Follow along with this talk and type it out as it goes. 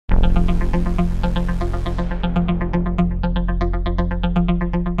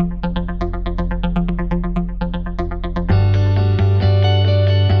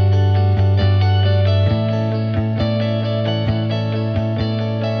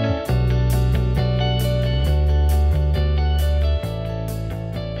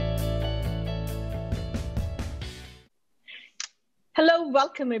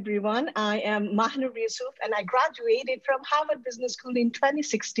welcome everyone. I am Mahenoor Yusuf and I graduated from Harvard Business School in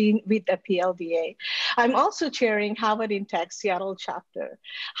 2016 with a PLBA. I'm also chairing Harvard in Tech Seattle chapter.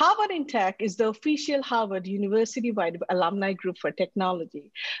 Harvard in Tech is the official Harvard University-wide alumni group for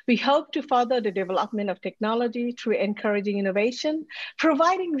technology. We hope to further the development of technology through encouraging innovation,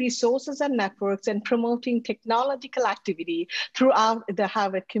 providing resources and networks, and promoting technological activity throughout the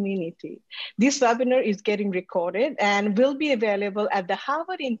Harvard community. This webinar is getting recorded and will be available at the Harvard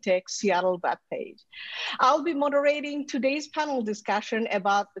in Tech Seattle webpage. I'll be moderating today's panel discussion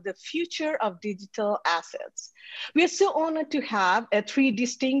about the future of digital assets. We are so honored to have three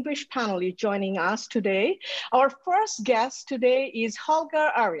distinguished panelists joining us today. Our first guest today is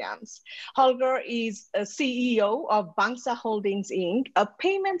Holger Arians. Holger is a CEO of BANXA Holdings, Inc., a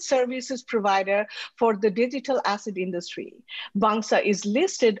payment services provider for the digital asset industry. BANXA is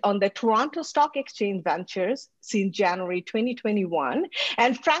listed on the Toronto Stock Exchange Ventures since January 2021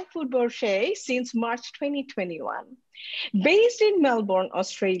 and Frankfurt Bourse since March 2021. Based in Melbourne,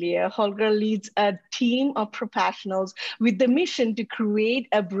 Australia, Holger leads a team of professionals with the mission to create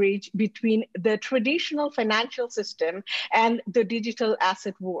a bridge between the traditional financial system and the digital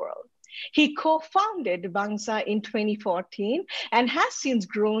asset world. He co-founded BANXA in 2014 and has since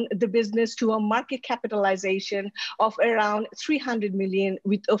grown the business to a market capitalization of around 300 million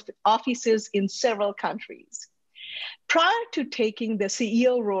with offices in several countries. Prior to taking the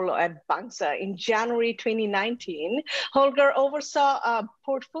CEO role at BANXA in January 2019, Holger oversaw a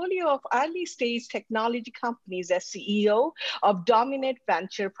portfolio of early-stage technology companies as CEO of Dominate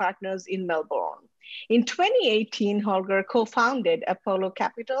Venture Partners in Melbourne. In 2018, Holger co-founded Apollo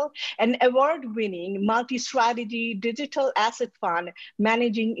Capital, an award-winning multi-strategy digital asset fund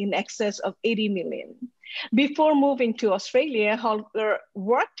managing in excess of 80 million. Before moving to Australia, Holger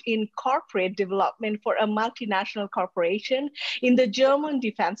worked in corporate development for a multinational corporation in the German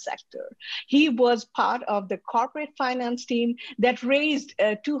defense sector. He was part of the corporate finance team that raised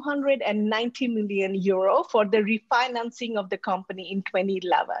 290 million euro for the refinancing of the company in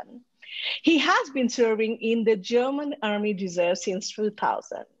 2011. He has been serving in the German Army Reserve since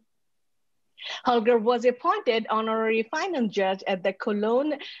 2000. Holger was appointed honorary finance judge at the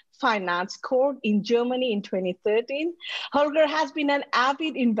Cologne Finance Court in Germany in 2013. Holger has been an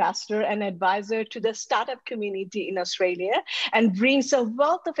avid investor and advisor to the startup community in Australia and brings a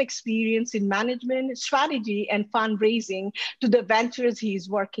wealth of experience in management, strategy, and fundraising to the ventures he is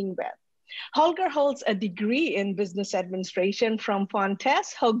working with. Holger holds a degree in business administration from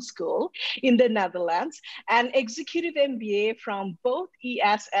Fontes Hogeschool in the Netherlands, an executive MBA from both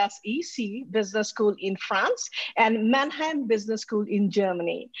ESSEC Business School in France and Mannheim Business School in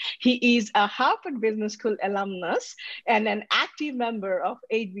Germany. He is a Harvard Business School alumnus and an active member of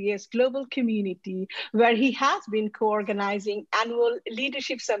HBS Global Community, where he has been co-organizing annual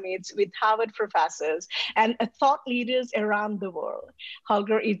leadership summits with Harvard professors and thought leaders around the world.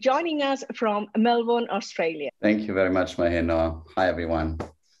 Holger is joining us from Melbourne, Australia. Thank you very much, Mahenoor. Hi, everyone.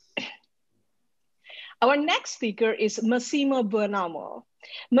 Our next speaker is Massimo Buonomo.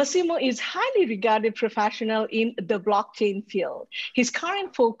 Massimo is a highly regarded professional in the blockchain field. His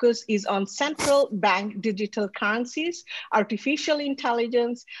current focus is on central bank digital currencies, artificial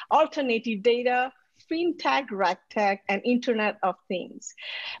intelligence, alternative data, fintech, regtech, and Internet of Things.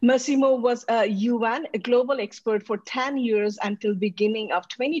 Massimo was a UN global expert for 10 years until beginning of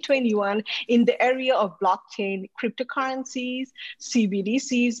 2021 in the area of blockchain, cryptocurrencies,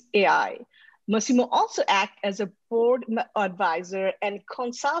 CBDCs, AI. Massimo also acts as a board advisor and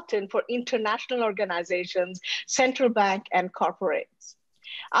consultant for international organizations, central bank, and corporates.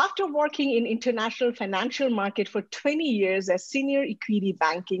 After working in international financial market for 20 years as senior equity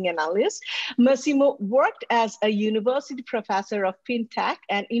banking analyst, Massimo worked as a university professor of fintech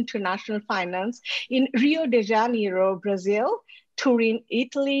and international finance in Rio de Janeiro, Brazil, Turin,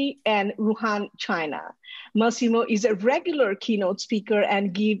 Italy, and Wuhan, China. Massimo is a regular keynote speaker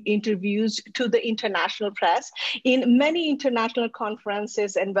and gives interviews to the international press in many international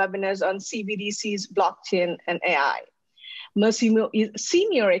conferences and webinars on CBDCs, blockchain, and AI. Massimo is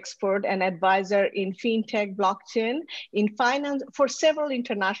senior expert and advisor in fintech, blockchain, in finance for several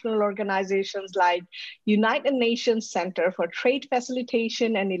international organizations like United Nations Center for Trade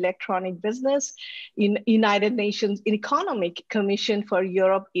Facilitation and Electronic Business, in United Nations Economic Commission for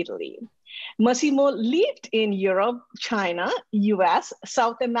Europe, Italy. Massimo lived in Europe, China, US,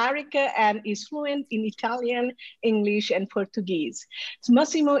 South America, and is fluent in Italian, English, and Portuguese. So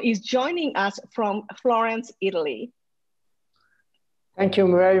Massimo is joining us from Florence, Italy. Thank you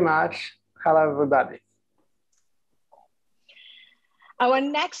very much. Hello, everybody. Our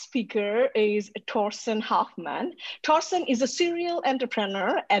next speaker is Torsten Hoffmann. Torsten is a serial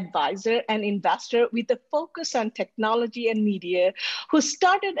entrepreneur, advisor, and investor with a focus on technology and media, who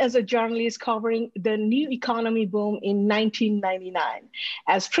started as a journalist covering the new economy boom in 1999.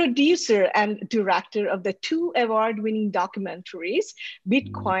 As producer and director of the two award-winning documentaries,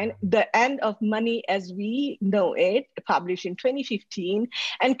 Bitcoin, The End of Money as We Know It, published in 2015,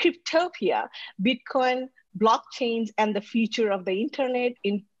 and Cryptopia, Bitcoin, Blockchains and the Future of the Internet,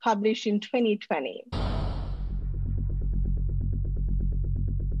 published in 2020.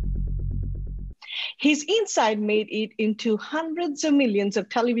 His insight made it into hundreds of millions of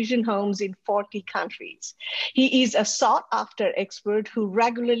television homes in 40 countries. He is a sought-after expert who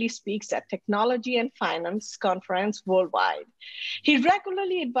regularly speaks at technology and finance conferences worldwide. He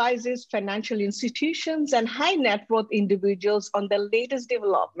regularly advises financial institutions and high net worth individuals on the latest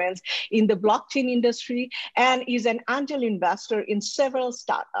developments in the blockchain industry and is an angel investor in several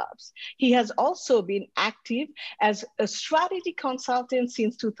startups. He has also been active as a strategy consultant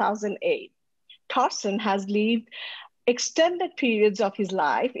since 2008. Torsten has lived extended periods of his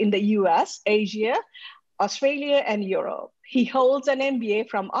life in the US, Asia, Australia, and Europe. He holds an MBA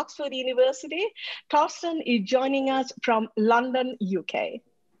from Oxford University. Torsten is joining us from London, UK.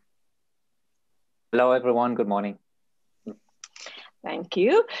 Hello, everyone. Good morning. Thank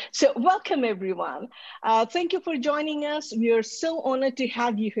you. So welcome, everyone. Thank you for joining us. We are so honored to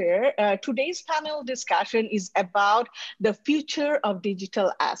have you here. Today's panel discussion is about the future of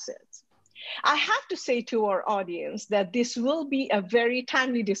digital assets. I have to say to our audience that this will be a very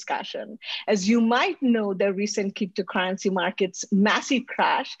timely discussion. As you might know, the recent cryptocurrency market's massive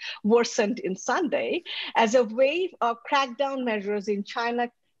crash worsened in Sunday as a wave of crackdown measures in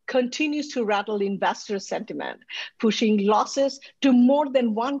China continues to rattle investor sentiment, pushing losses to more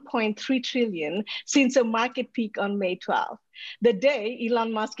than 1.3 trillion since a market peak on May 12th. The day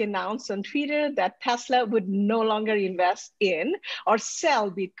Elon Musk announced on Twitter that Tesla would no longer invest in or sell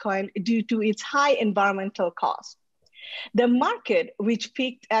Bitcoin due to its high environmental cost. The market, which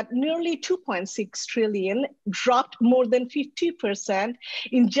peaked at nearly 2.6 trillion, dropped more than 50%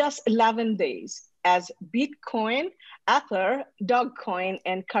 in just 11 days, as Bitcoin, Ether, Dogecoin,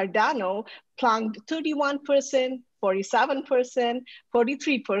 and Cardano plunged 31%, 47%,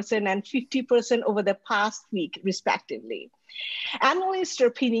 43%, and 50% over the past week, respectively. Analysts are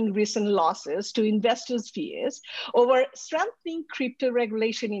pinning recent losses to investors' fears over strengthening crypto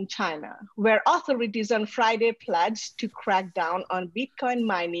regulation in China, where authorities on Friday pledged to crack down on Bitcoin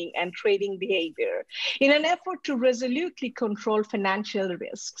mining and trading behavior in an effort to resolutely control financial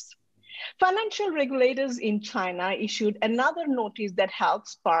risks. Financial regulators in China issued another notice that helped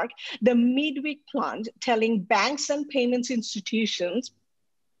spark the midweek plunge, telling banks and payments institutions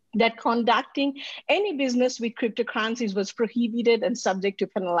that conducting any business with cryptocurrencies was prohibited and subject to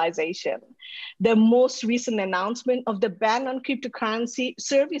penalization. The most recent announcement of the ban on cryptocurrency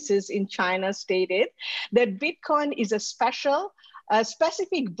services in China stated that Bitcoin is a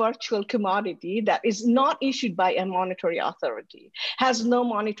specific virtual commodity that is not issued by a monetary authority, has no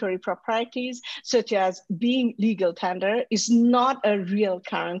monetary properties such as being legal tender, is not a real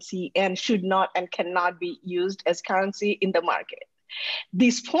currency, and should not and cannot be used as currency in the market.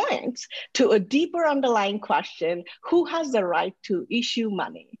 This points to a deeper underlying question: who has the right to issue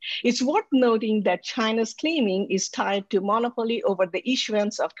money? It's worth noting that China's claiming is tied to monopoly over the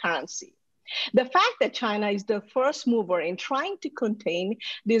issuance of currency. The fact that China is the first mover in trying to contain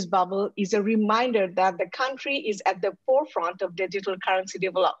this bubble is a reminder that the country is at the forefront of digital currency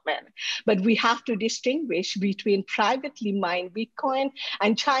development. But we have to distinguish between privately mined Bitcoin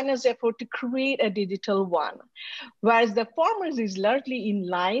and China's effort to create a digital one. Whereas the former is largely in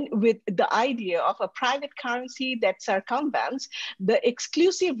line with the idea of a private currency that circumvents the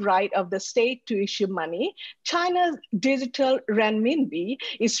exclusive right of the state to issue money, China's digital Renminbi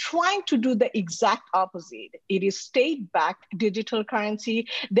is trying to do the exact opposite. It is state-backed digital currency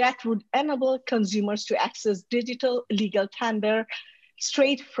that would enable consumers to access digital legal tender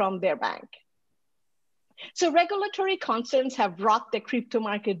straight from their bank. So regulatory concerns have rocked the crypto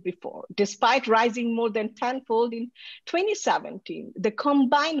market before. Despite rising more than tenfold in 2017, the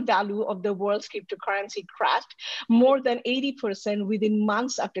combined value of the world's cryptocurrency crashed more than 80% within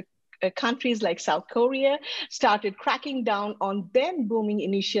months after countries like South Korea started cracking down on then booming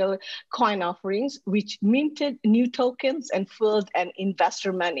initial coin offerings, which minted new tokens and fueled an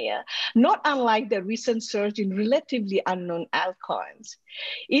investor mania, not unlike the recent surge in relatively unknown altcoins.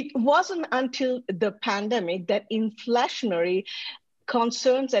 It wasn't until the pandemic that inflationary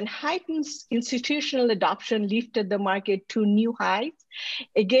concerns and heightened institutional adoption lifted the market to new heights,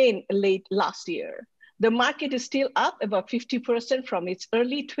 again late last year. The market is still up about 50% from its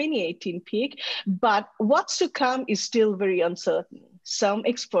early 2018 peak, but what's to come is still very uncertain. Some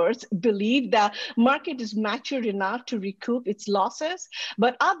experts believe the market is mature enough to recoup its losses,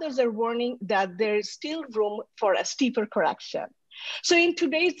 but others are warning that there is still room for a steeper correction. So in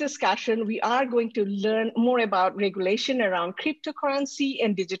today's discussion, we are going to learn more about regulation around cryptocurrency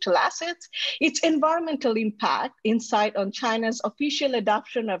and digital assets, its environmental impact, insight on China's official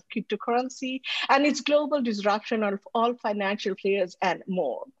adoption of cryptocurrency, and its global disruption of all financial players, and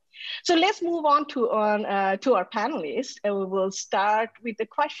more. So let's move on to our panelists, and we will start with the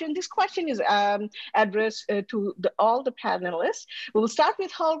question. This question is addressed to all the panelists. We'll start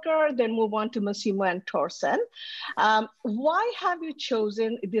with Holger, then move on to Massimo and Torsten. Why have you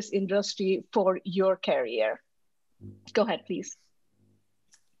chosen this industry for your career? Go ahead, please.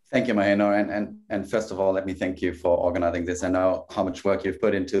 Thank you, Mahenoor. And first of all, let me thank you for organizing this. I know how much work you've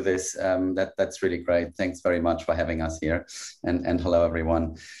put into this. That's really great. Thanks very much for having us here. And hello,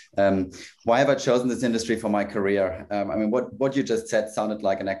 everyone. Why have I chosen this industry for my career? I mean, what you just said sounded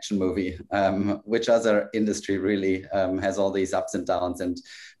like an action movie. Which other industry really has all these ups and downs? And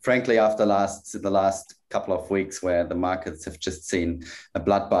frankly, after the last couple of weeks where the markets have just seen a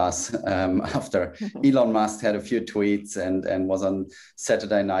bloodbath after Elon Musk had a few tweets and was on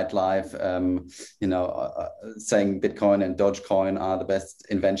Saturday Night Live, saying Bitcoin and Dogecoin are the best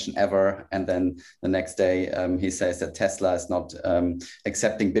invention ever. And then the next day he says that Tesla is not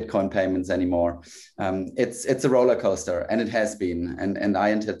accepting Bitcoin payments anymore. It's a roller coaster, and it has been. And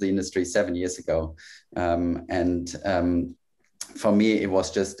I entered the industry 7 years ago. For me, it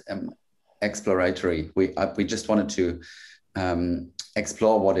was just exploratory. We just wanted to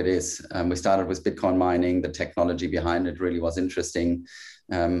explore what it is. We started with Bitcoin mining. The technology behind it really was interesting.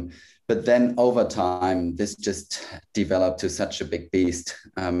 But then over time, this just developed to such a big beast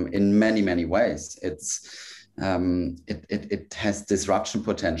in many, many ways. It has disruption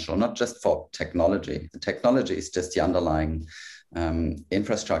potential, not just for technology. The technology is just the underlying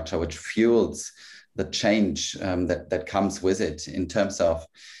infrastructure which fuels the change that comes with it in terms of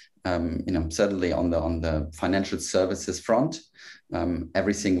certainly on the financial services front.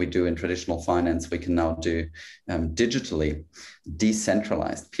 Everything we do in traditional finance, we can now do digitally,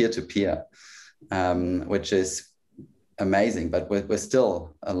 decentralized, peer-to-peer, which is amazing, but we're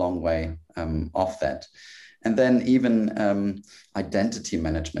still a long way off that. And then even identity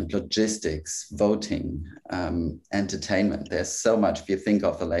management, logistics, voting, entertainment. There's so much if you think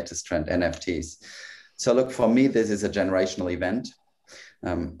of the latest trend, NFTs. So look, for me, this is a generational event.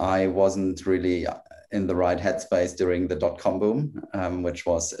 I wasn't really in the right headspace during the dot-com boom, which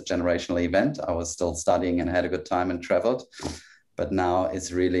was a generational event. I was still studying and had a good time and traveled. But now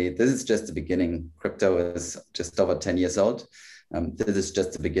it's really, this is just the beginning. Crypto is just over 10 years old. This is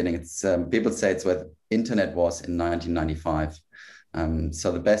just the beginning. It's people say it's where the internet was in 1995.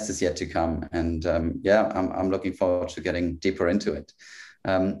 So the best is yet to come. And I'm looking forward to getting deeper into it.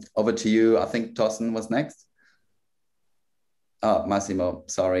 Over to you. I think Torsten was next. Oh, Massimo,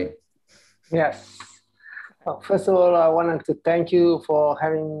 sorry. Yes. Well, first of all, I wanted to thank you for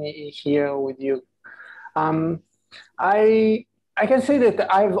having me here with you. I can say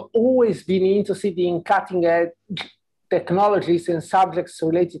that I've always been interested in cutting-edge technologies and subjects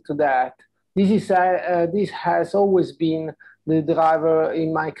related to that. This has always been the driver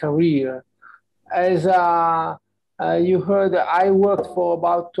in my career. As you heard, I worked for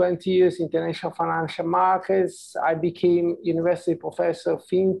about 20 years in international financial markets. I became university professor of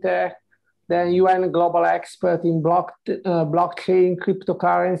fintech, then UN global expert in blockchain,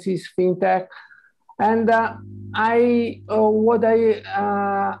 cryptocurrencies, fintech. And what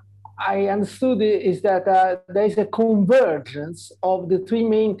I understood is that there is a convergence of the three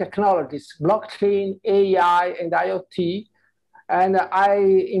main technologies, blockchain, AI, and IoT. And I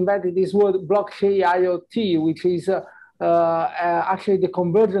invented this word blockchain IoT, which is actually the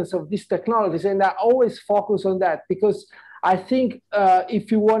convergence of these technologies. And I always focus on that because I think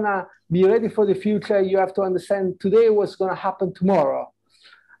if you want to be ready for the future, you have to understand today what's going to happen tomorrow.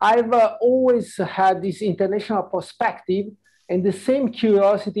 I've always had this international perspective and the same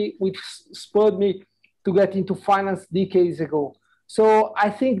curiosity which spurred me to get into finance decades ago. So I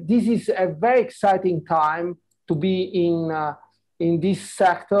think this is a very exciting time to be in this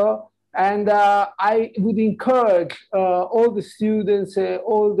sector. And I would encourage all the students,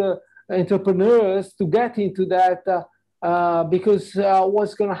 all the entrepreneurs to get into that because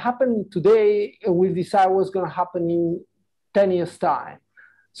what's going to happen today, we decide what's going to happen in 10 years' time.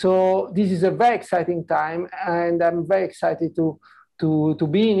 So this is a very exciting time, and I'm very excited to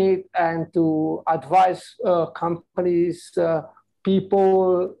be in it and to advise companies,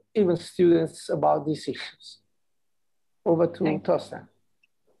 people even students about these issues. Over to Torsten.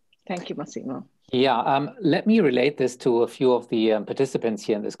 Thank you, Massimo. Yeah, let me relate this to a few of the participants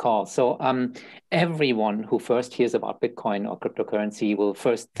here in this call. So everyone who first hears about Bitcoin or cryptocurrency will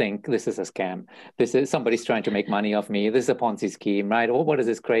first think this is a scam. This is somebody's trying to make money off me. This is a Ponzi scheme, right? Or what is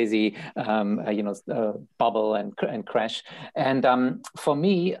this crazy, bubble and crash? And for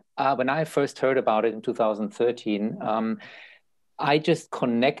me, when I first heard about it in 2013, I just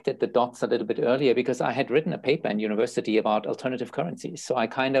connected the dots a little bit earlier because I had written a paper in university about alternative currencies. So I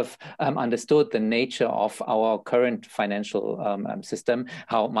kind of understood the nature of our current financial system,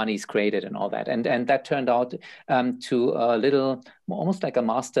 how money is created and all that. And that turned out to a little, almost like a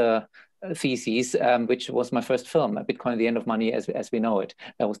master thesis, which was my first film, Bitcoin, the End of Money as we know it.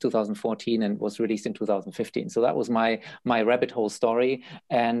 That was 2014 and was released in 2015. So that was my rabbit hole story.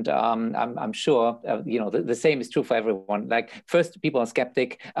 And I'm sure, the same is true for everyone. Like first people are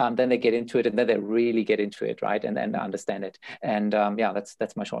skeptic, then they get into it and then they really get into it, right? And then understand it. And yeah,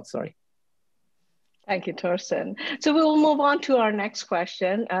 that's my short story. Thank you, Torsten. So we will move on to our next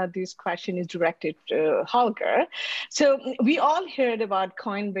question. This question is directed to Holger. So we all heard about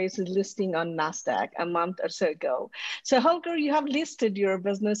Coinbase's listing on NASDAQ a month or so ago. So Holger, you have listed your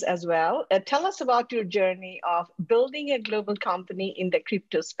business as well. Tell us about your journey of building a global company in the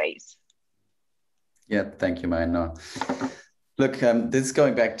crypto space. Yeah, thank you, Mahenoor. Look, this is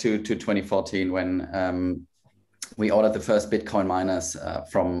going back to 2014 when we ordered the first Bitcoin miners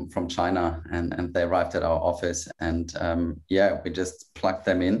from China, and they arrived at our office, and we just plugged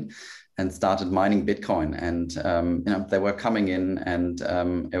them in and started mining Bitcoin. And they were coming in, and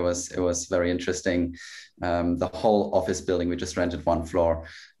it was very interesting. The whole office building, we just rented one floor,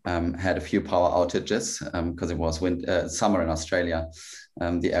 had a few power outages because it was summer in Australia.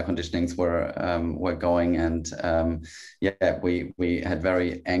 The air conditionings were going, and we had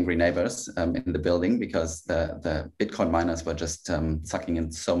very angry neighbors in the building because the Bitcoin miners were just sucking in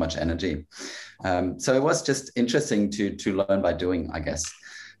so much energy. So it was just interesting to learn by doing, I guess.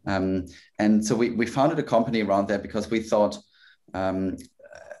 And so we founded a company around that because we thought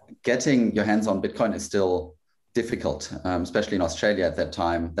getting your hands on Bitcoin is still difficult, especially in Australia at that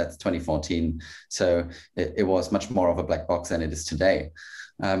time. That's 2014. So it was much more of a black box than it is today.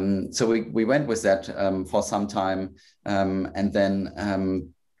 So we went with that for some time. And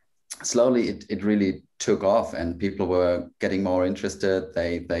then slowly it really took off and people were getting more interested.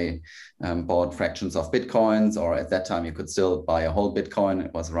 They bought fractions of Bitcoins, or at that time you could still buy a whole Bitcoin.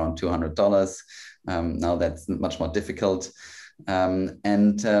 It was around $200. Now that's much more difficult. And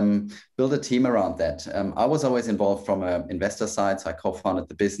build a team around that. I was always involved from an investor side, so I co-founded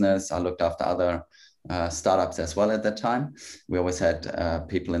the business. I looked after other startups as well at that time. We always had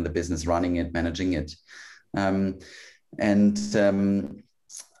people in the business running it, managing it.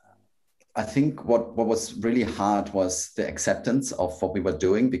 I think what was really hard was the acceptance of what we were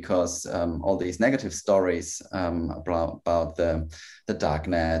doing, because all these negative stories about the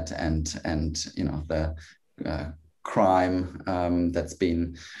darknet and the crime that's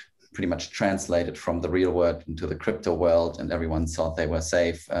been pretty much translated from the real world into the crypto world, and everyone thought they were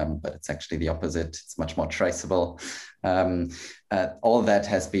safe, but it's actually the opposite. It's much more traceable. All that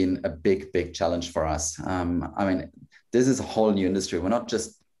has been a big challenge for us. I mean, this is a whole new industry. We're not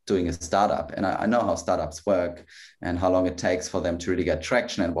just doing a startup, and I know how startups work and how long it takes for them to really get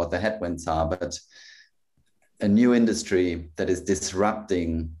traction and what the headwinds are, but a new industry that is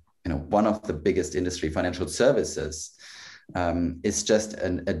disrupting one of the biggest industry, financial services, is just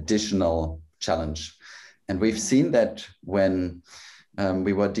an additional challenge. And we've seen that when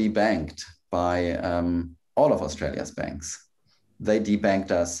we were debanked by all of Australia's banks. They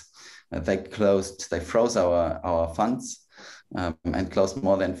debanked us. They froze our funds and closed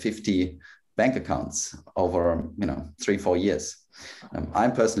more than 50 bank accounts over 3-4 years.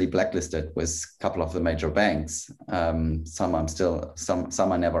 I'm personally blacklisted with a couple of the major banks.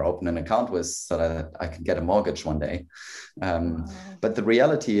 Some I never open an account with so that I can get a mortgage one day. But the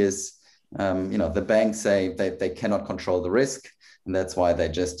reality is, the banks say they cannot control the risk. And that's why they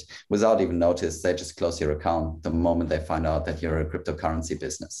just, without even notice, they just close your account the moment they find out that you're a cryptocurrency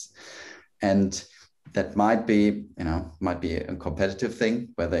business. And that might be a competitive thing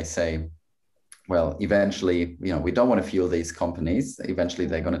where they say, well, eventually, we don't want to fuel these companies. Eventually,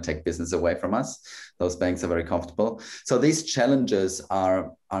 they're going to take business away from us. Those banks are very comfortable. So these challenges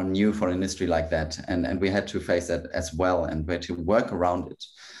are new for an industry like that. And we had to face that as well, and we had to work around it.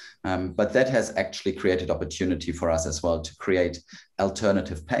 But that has actually created opportunity for us as well to create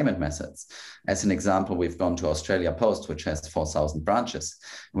alternative payment methods. As an example, we've gone to Australia Post, which has 4,000 branches.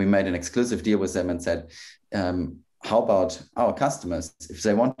 We made an exclusive deal with them and said, how about our customers? If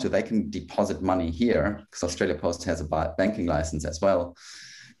they want to, they can deposit money here, because Australia Post has a banking license as well.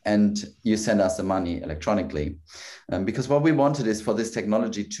 And you send us the money electronically. Because what we wanted is for this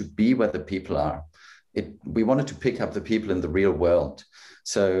technology to be where the people are. We wanted to pick up the people in the real world.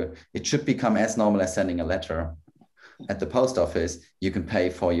 So it should become as normal as sending a letter. At the post office, you can pay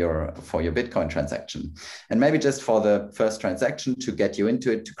for your Bitcoin transaction. And maybe just for the first transaction to get you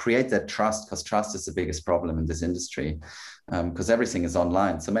into it, to create that trust, because trust is the biggest problem in this industry, because everything is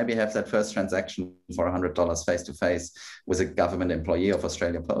online. So maybe have that first transaction for $100 face-to-face with a government employee of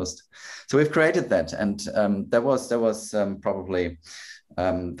Australia Post. So we've created that. And that was probably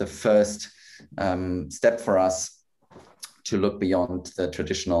the first step for us to look beyond the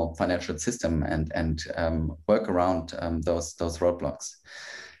traditional financial system and work around those roadblocks.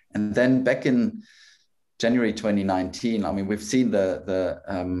 And then back in January 2019, I mean, we've seen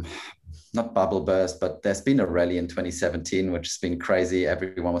the not bubble burst, but there's been a rally in 2017, which has been crazy.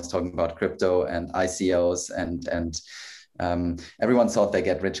 Everyone was talking about crypto and ICOs, and everyone thought they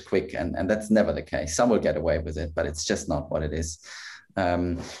get rich quick, and that's never the case. Some will get away with it, but it's just not what it is.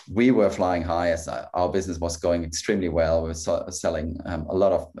 We were flying high as our business was going extremely well. We were selling a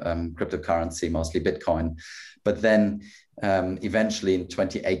lot of cryptocurrency, mostly Bitcoin. But then eventually in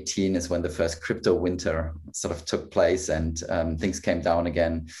 2018 is when the first crypto winter sort of took place, and things came down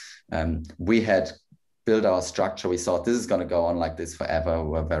again. We had built our structure. We thought this is going to go on like this forever. We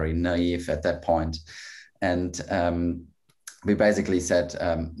were very naive at that point. And we basically said,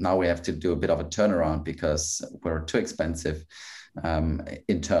 now we have to do a bit of a turnaround because we're too expensive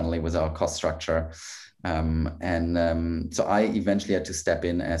internally with our cost structure. So I eventually had to step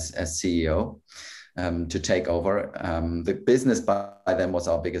in as CEO to take over. The business by then was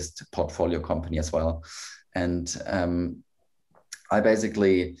our biggest portfolio company as well. And I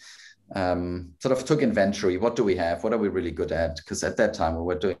basically sort of took inventory. What do we have? What are we really good at? Because at that time we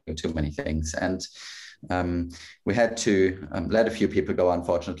were doing too many things. And we had to let a few people go,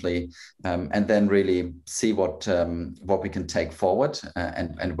 unfortunately, and then really see what we can take forward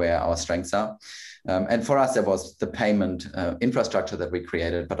and where our strengths are. And for us, there was the payment infrastructure that we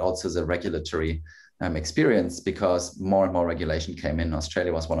created, but also the regulatory experience, because more and more regulation came in.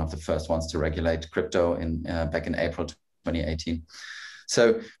 Australia was one of the first ones to regulate crypto back in April 2018.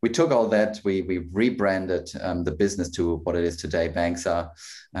 So we took all that, we rebranded the business to what it is today, BANXA,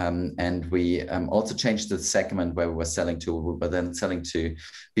 and we also changed the segment where we were selling to. We were then selling to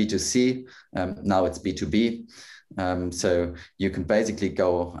B2C, now it's B2B. So you can basically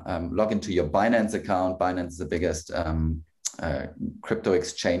go log into your Binance account. Binance is the biggest crypto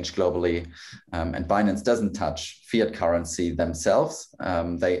exchange globally, and Binance doesn't touch fiat currency themselves.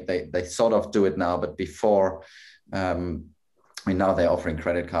 They sort of do it now, but before, now they're offering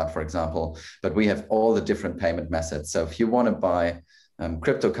credit card, for example, but we have all the different payment methods. So if you want to buy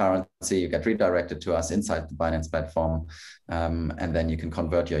cryptocurrency, you get redirected to us inside the Binance platform, and then you can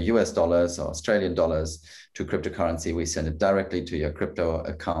convert your US dollars or Australian dollars to cryptocurrency. We send it directly to your crypto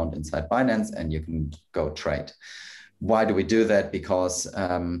account inside Binance, and you can go trade. Why do we do that? Because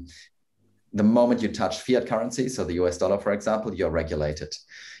the moment you touch fiat currency, so the US dollar, for example, you're regulated.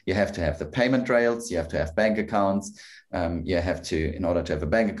 You have to have the payment rails, you have to have bank accounts, you have to, in order to have a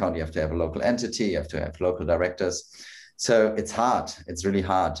bank account, you have to have a local entity, you have to have local directors. So it's hard, it's really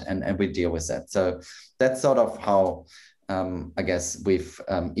hard, and we deal with that. So that's sort of how I guess we've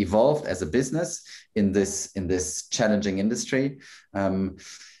evolved as a business in this challenging industry. And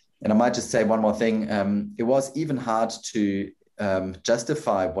I might just say one more thing. It was even hard to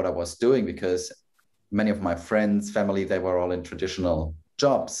justify what I was doing, because many of my friends, family, they were all in traditional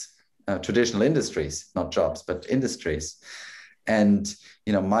jobs, traditional industries, not jobs, but industries. And,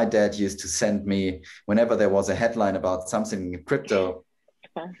 you know, my dad used to send me, whenever there was a headline about something in crypto,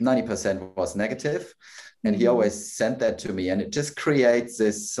 90% was negative. And he always sent that to me. And it just creates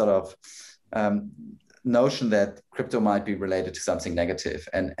this sort of notion that crypto might be related to something negative.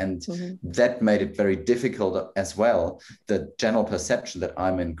 And that made it very difficult as well. The general perception that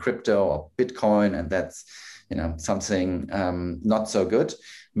I'm in crypto or Bitcoin, and that's, you know, something not so good,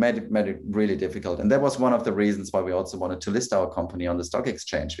 made it really difficult. And that was one of the reasons why we also wanted to list our company on the stock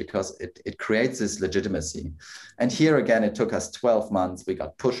exchange, because it creates this legitimacy. And here again, it took us 12 months. We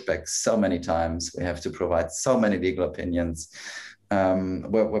got pushback so many times. We have to provide so many legal opinions.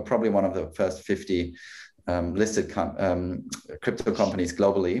 We're probably one of the first 50 listed crypto companies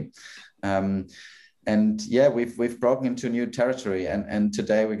globally. And yeah, we've broken into new territory, and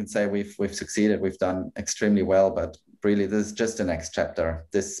today we can say we've succeeded. We've done extremely well, but really this is just the next chapter.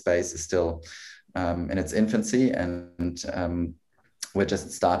 This space is still in its infancy, and we're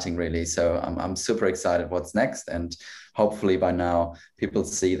just starting really. So I'm super excited what's next. And hopefully by now people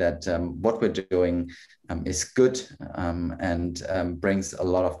see that what we're doing is good and brings a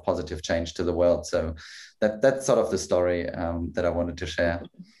lot of positive change to the world. So that's sort of the story that I wanted to share.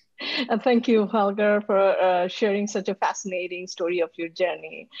 And thank you, Holger, for sharing such a fascinating story of your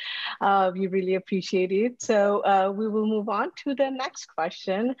journey. We really appreciate it. So we will move on to the next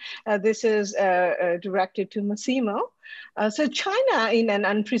question. This is directed to Massimo. So China, in an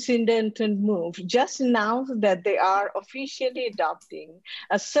unprecedented move, just announced that they are officially adopting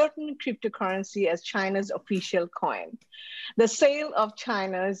a certain cryptocurrency as China's official coin. The sale of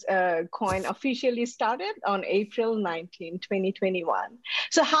China's coin officially started on April 19, 2021.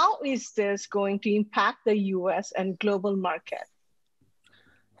 So how is this going to impact the US and global market?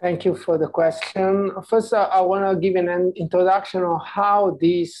 Thank you for the question. First, I want to give an introduction on how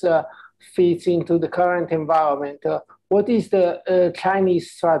this fits into the current environment. What is the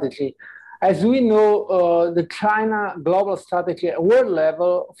Chinese strategy? As we know, the China global strategy at world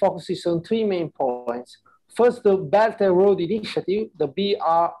level focuses on three main points. First, the Belt and Road Initiative, the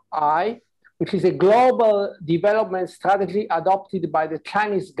BRI, which is a global development strategy adopted by the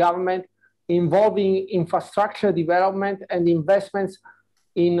Chinese government involving infrastructure development and investments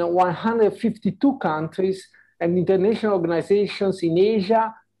in 152 countries and international organizations in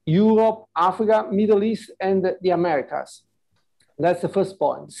Asia, Europe, Africa, Middle East, and the Americas. That's the first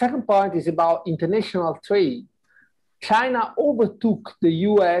point. The second point is about international trade. China overtook the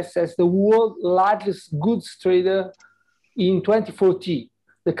US as the world's largest goods trader in 2014.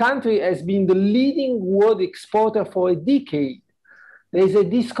 The country has been the leading world exporter for a decade. There is a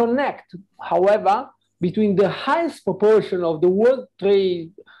disconnect, however, between the highest proportion of the world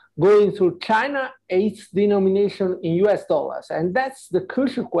trade going through China and its denomination in US dollars. And that's the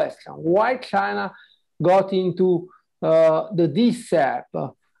crucial question, why China got into the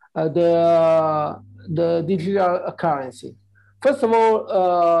DCEP, the digital currency. First of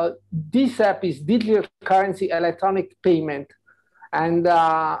all, DCEP is digital currency electronic payment. And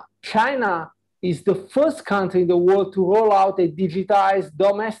China is the first country in the world to roll out a digitized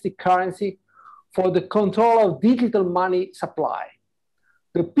domestic currency for the control of digital money supply.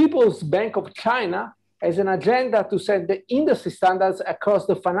 The People's Bank of China has an agenda to set the industry standards across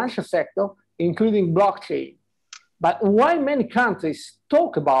the financial sector, including blockchain. But while many countries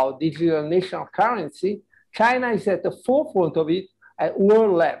talk about digital national currency, China is at the forefront of it at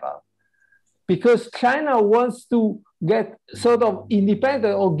world level, because China wants to get sort of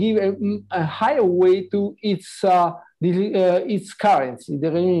independent or give a higher weight to its currency, the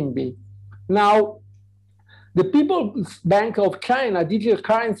Renminbi. Now, the People's Bank of China digital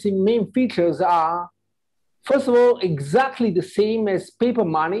currency main features are, first of all, exactly the same as paper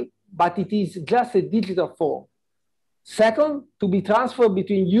money, but it is just a digital form. Second, to be transferred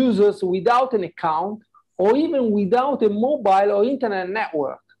between users without an account or even without a mobile or internet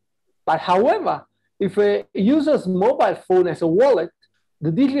network. But however, if a user's mobile phone has a wallet,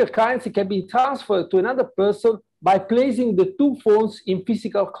 the digital currency can be transferred to another person by placing the two phones in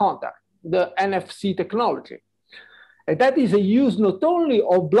physical contact, the NFC technology. And that is a use not only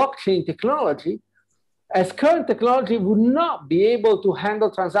of blockchain technology, as current technology would not be able to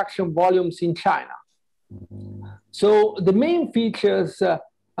handle transaction volumes in China. So the main features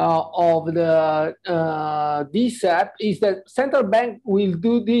of the DCEP is that central bank will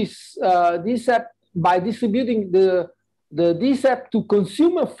do this DCEP by distributing the DCEP to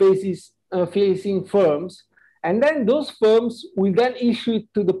consumer-facing firms, and then those firms will then issue it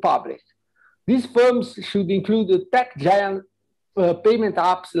to the public. These firms should include the tech giant payment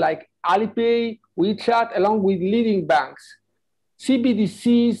apps like Alipay, WeChat, along with leading banks.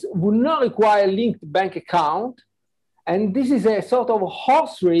 CBDCs will not require a linked bank account, and this is a sort of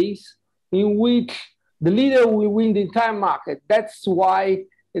horse race in which the leader will win the entire market. That's why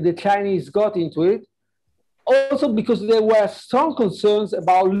the Chinese got into it. Also because there were strong concerns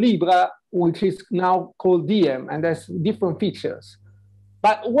about Libra, which is now called Diem, and there's different features.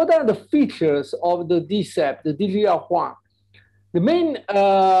 But what are the features of the DCEP, the digital yuan? The main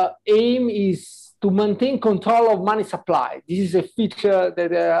aim is to maintain control of money supply. This is a feature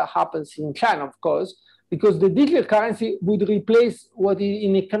that happens in China, of course, because the digital currency would replace what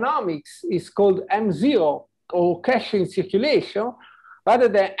in economics is called M0, or cash in circulation, rather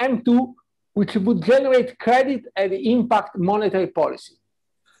than M2, which would generate credit and impact monetary policy.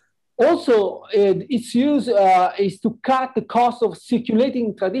 Also, its use is to cut the cost of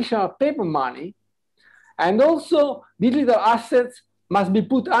circulating traditional paper money. And also, digital assets must be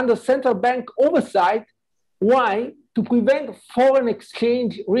put under central bank oversight. Why? To prevent foreign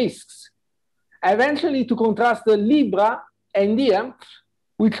exchange risks. Eventually, to contrast the Libra, and diem,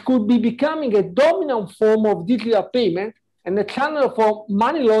 which could be becoming a dominant form of digital payment and a channel for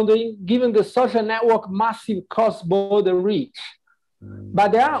money laundering, given the social network massive cross-border reach.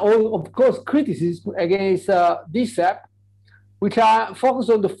 But there are, of course, criticisms against this app, which are focused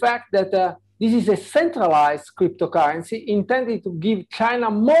on the fact that this is a centralized cryptocurrency intended to give China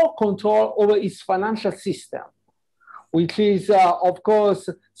more control over its financial system, which is, of course,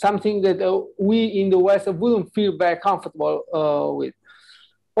 something that we in the West wouldn't feel very comfortable with.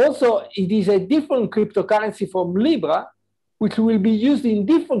 Also, it is a different cryptocurrency from Libra, which will be used in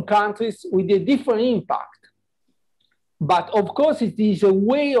different countries with a different impact. But of course, it is a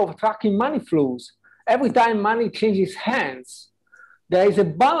way of tracking money flows. Every time money changes hands, there is a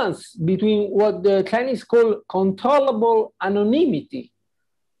balance between what the Chinese call controllable anonymity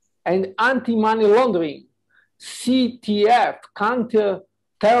and anti-money laundering, CTF,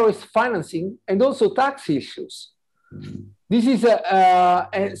 counter-terrorist financing, and also tax issues. This is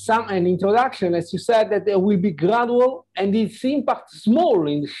an introduction, as you said, that it will be gradual and its impact small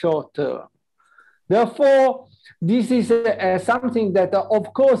in the short term. Therefore, this is something that,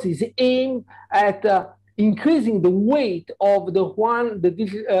 of course, is aimed at increasing the weight of the one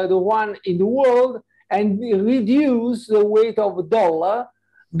in the world and reduce the weight of the dollar,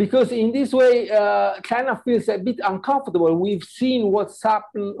 because in this way, China feels a bit uncomfortable. We've seen what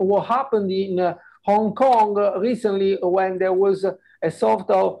happened in Hong Kong recently, when there was a sort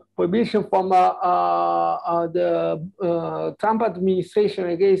of prohibition from the Trump administration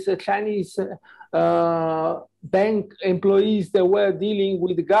against Chinese bank employees that were dealing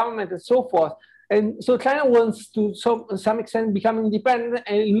with the government and so forth. And so China wants to some extent become independent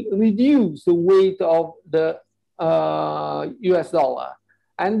and reduce the weight of the US dollar.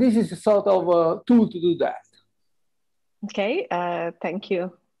 And this is a sort of a tool to do that. Okay, thank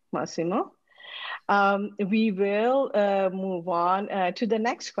you, Massimo. We will move on to the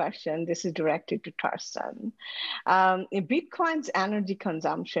next question. This is directed to Torsten. Bitcoin's energy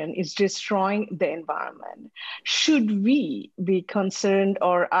consumption is destroying the environment. Should we be concerned,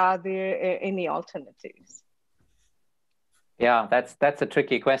 or are there any alternatives? Yeah, that's a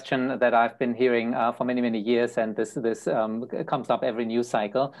tricky question that I've been hearing for many, many years, and this comes up every news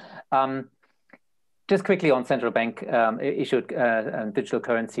cycle. Just quickly on central bank issued digital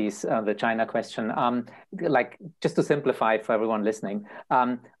currencies, the China question, like just to simplify it for everyone listening,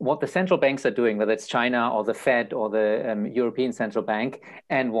 what the central banks are doing, whether it's China or the Fed or the European Central Bank,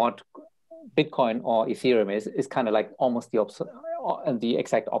 and what Bitcoin or Ethereum is kind of like almost the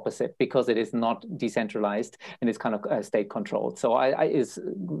exact opposite, because it is not decentralized and it's kind of state controlled. So it's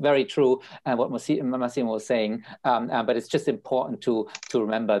very true what Massimo was saying, but it's just important to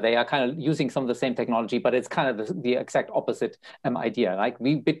remember they are kind of using some of the same technology, but it's kind of the exact opposite idea. Like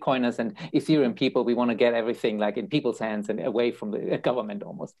we Bitcoiners and Ethereum people, we want to get everything like in people's hands and away from the government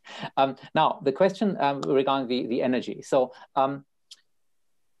almost. Now the question regarding the energy. So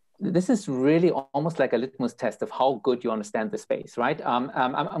this is really almost like a litmus test of how good you understand the space, right?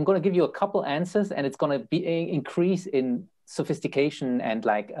 I'm going to give you a couple answers, and it's going to be an increase in sophistication and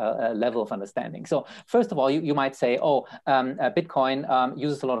like a level of understanding. So first of all, you might say, oh, Bitcoin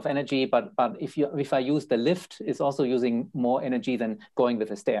uses a lot of energy, but if I use the lift, it's also using more energy than going with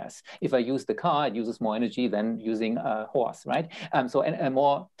the stairs. If I use the car, it uses more energy than using a horse, right? So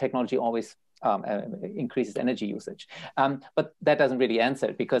more technology always increases energy usage. But that doesn't really answer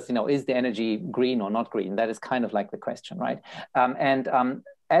it, because, is the energy green or not green? That is kind of like the question, right?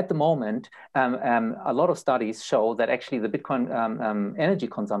 At the moment, a lot of studies show that actually the Bitcoin energy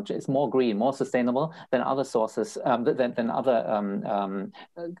consumption is more green, more sustainable than other sources, than other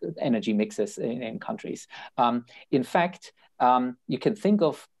energy mixes in countries. In fact, you can think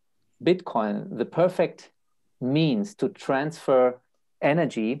of Bitcoin, the perfect means to transfer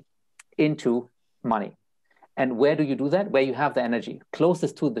energy into money. And where do you do that? Where you have the energy,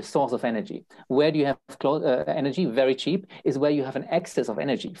 closest to the source of energy. Where do you have energy very cheap is where you have an excess of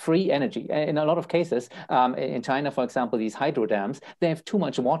energy, free energy. In a lot of cases, in China, for example, these hydro dams, they have too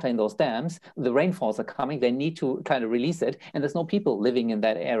much water in those dams. The rainfalls are coming. They need to kind of release it. And there's no people living in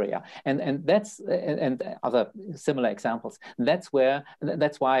that area. And other similar examples. That's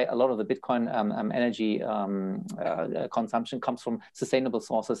why a lot of the Bitcoin energy consumption comes from sustainable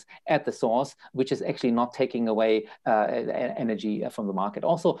sources at the source, which is actually not taking away energy from the market.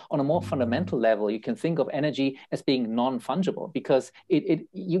 Also, on a more fundamental level, you can think of energy as being non-fungible, because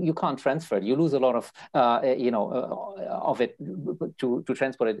you can't transfer it. You lose a lot of of it to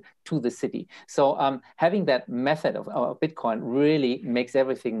transport it to the city. So having that method of Bitcoin really makes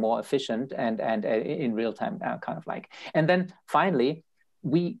everything more efficient and in real time And then finally,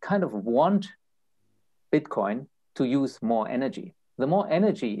 we kind of want Bitcoin to use more energy. The more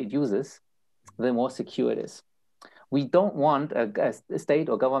energy it uses, the more secure it is. We don't want a state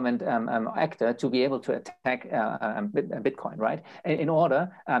or government actor to be able to attack Bitcoin, right? In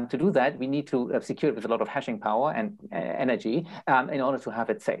order to do that, we need to secure it with a lot of hashing power and energy in order to have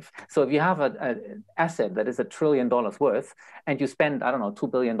it safe. So if you have an asset that is $1 trillion worth and you spend, I don't know,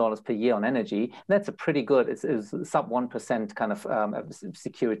 $2 billion per year on energy, that's a pretty good, it's sub 1% kind of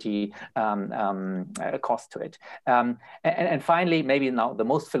security cost to it. And finally, maybe now the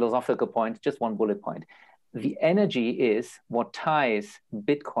most philosophical point, just one bullet point. The energy is what ties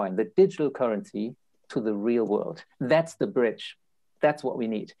Bitcoin, the digital currency, to the real world. That's the bridge. That's what we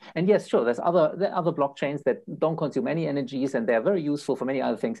need. And yes, sure, there are other blockchains that don't consume any energies, and they're very useful for many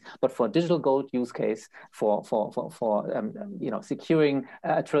other things. But for digital gold use case, for securing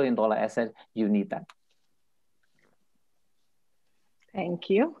 $1 trillion asset, you need that. Thank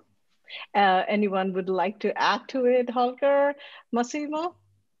you. Anyone would like to add to it, Holger, Massimo?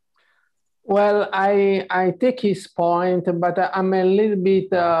 Well, I take his point, but I'm a little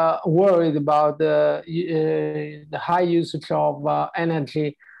bit worried about the high usage of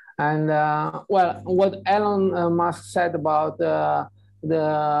energy. And well, what Elon Musk said about the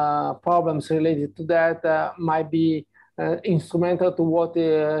problems related to that might be instrumental to what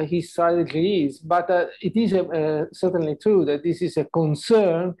his strategy is. But it is certainly true that this is a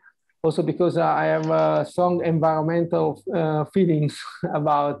concern, also because I have strong environmental feelings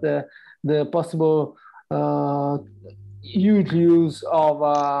about the possible huge use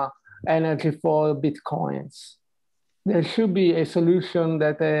of energy for Bitcoins. There should be a solution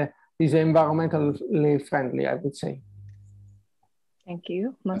that is environmentally friendly, I would say. Thank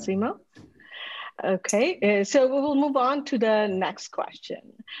you, Massimo. Okay, so we will move on to the next question.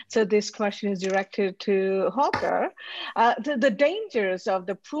 So this question is directed to Holger. The dangers of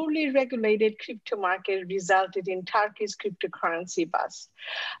the poorly regulated crypto market resulted in Turkey's cryptocurrency bust.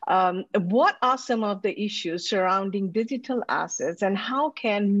 What are some of the issues surrounding digital assets, and how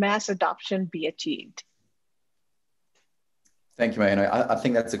can mass adoption be achieved? Thank you, Mahenoor. I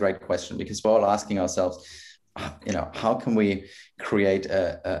think that's a great question, because we're all asking ourselves, how can we create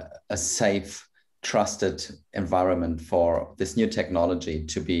a safe, trusted environment for this new technology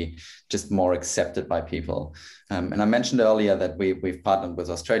to be just more accepted by people. And I mentioned earlier that we've partnered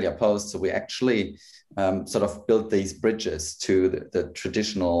with Australia Post, so we actually sort of built these bridges to the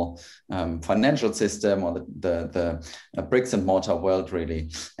traditional financial system, or the bricks and mortar world,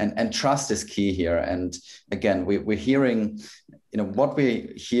 really. And trust is key here. And again, we're hearing, what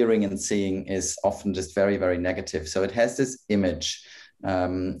we're hearing and seeing is often just very, very negative. So it has this image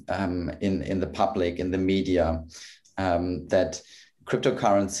in the public, in the media, that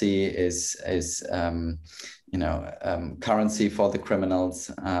cryptocurrency is currency for the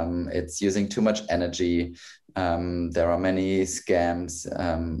criminals. It's using too much energy. There are many scams.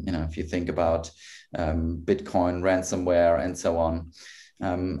 If you think about Bitcoin, ransomware, and so on,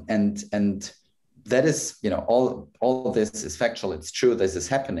 and that is, all this is factual. It's true. This is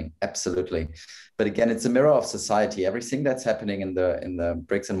happening, absolutely. But again, it's a mirror of society. Everything that's happening in the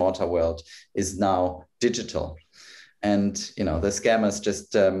bricks and mortar world is now digital. And the scammers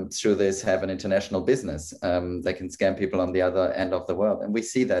just through this have an international business. They can scam people on the other end of the world, and we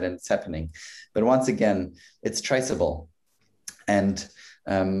see that, and it's happening. But once again, it's traceable, and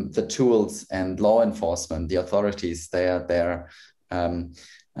the tools and law enforcement, the authorities, they're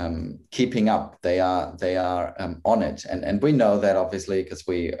keeping up. They are on it, and we know that, obviously, because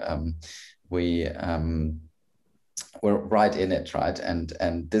we're right in it, right?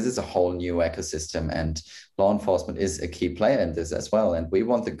 And this is a whole new ecosystem, and law enforcement is a key player in this as well. And we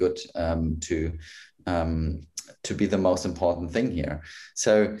want the good to be the most important thing here.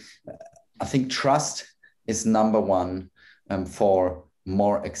 So I think trust is number one for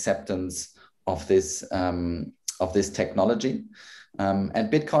more acceptance of this technology. And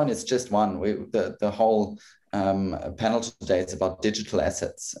Bitcoin is just one. The whole panel today is about digital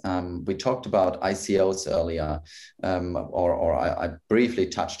assets. We talked about ICOs earlier, or I briefly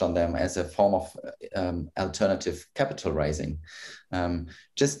touched on them as a form of alternative capital raising.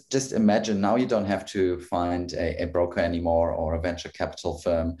 Just imagine, now you don't have to find a broker anymore, or a venture capital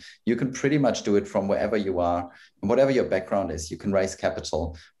firm. You can pretty much do it from wherever you are, and whatever your background is. You can raise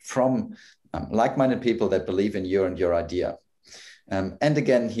capital from like-minded people that believe in you and your idea. And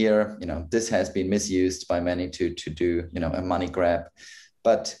again, here, this has been misused by many to do, a money grab.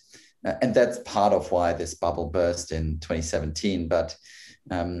 But, and that's part of why this bubble burst in 2017. But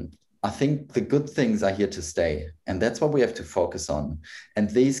I think the good things are here to stay. And that's what we have to focus on. And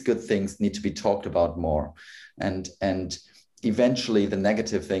these good things need to be talked about more. And eventually the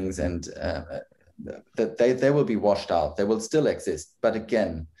negative things and they will be washed out. They will still exist, but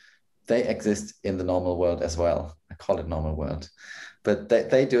again, they exist in the normal world as well. I call it normal world, but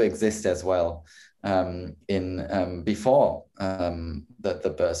they do exist as well before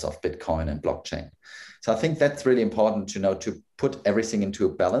the birth of Bitcoin and blockchain. So I think that's really important to know, to put everything into a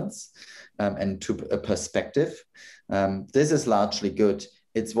balance and to a perspective. This is largely good.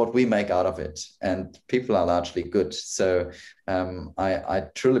 It's what we make out of it, and people are largely good. So I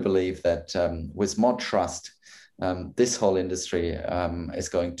truly believe that with more trust, this whole industry is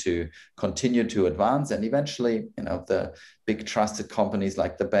going to continue to advance, and eventually, the big trusted companies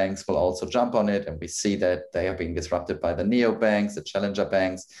like the banks will also jump on it. And we see that they are being disrupted by the neobanks, the challenger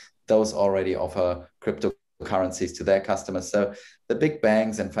banks. Those already offer cryptocurrencies to their customers. So the big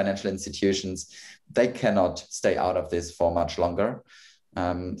banks and financial institutions, they cannot stay out of this for much longer.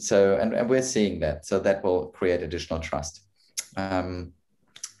 And we're seeing that. So that will create additional trust.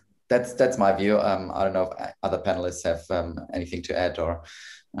 That's my view. I don't know if other panelists have anything to add or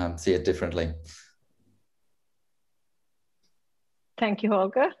see it differently. Thank you,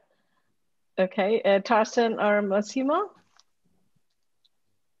 Holger. Okay, Torsten or Massimo?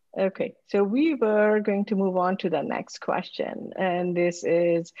 Okay, so we were going to move on to the next question, and this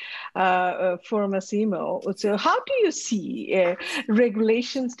is for Massimo. So how do you see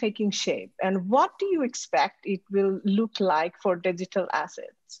regulations taking shape, and what do you expect it will look like for digital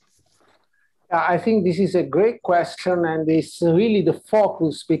assets? I think this is a great question, and it's really the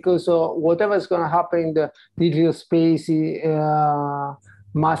focus, because whatever is going to happen in the digital space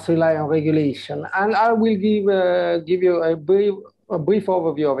must rely on regulation. And I will give you a brief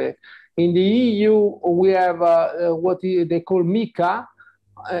overview of it. In the EU, we have what they call MiCA.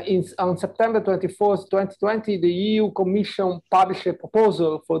 On September 24th, 2020, the EU Commission published a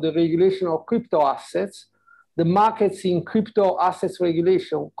proposal for the regulation of crypto assets, the markets in crypto assets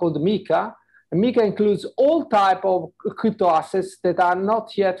regulation, called MiCA. And MiCA includes all types of crypto assets that are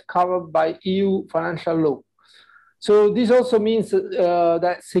not yet covered by EU financial law. So this also means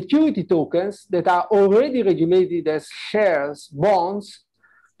that security tokens that are already regulated as shares, bonds,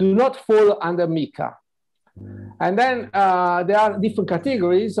 do not fall under MiCA. And then there are different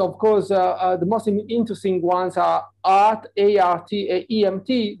categories. Of course, the most interesting ones are ART, ART, and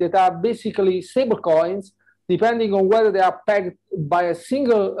EMT, that are basically stablecoins, depending on whether they are pegged by a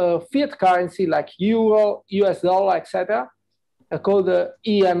single fiat currency like euro, US dollar, etc., called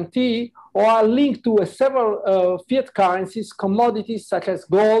EMT, or are linked to several fiat currencies, commodities such as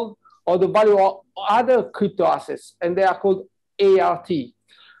gold, or the value of other crypto assets, and they are called ART.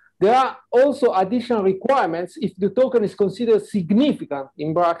 There are also additional requirements if the token is considered significant,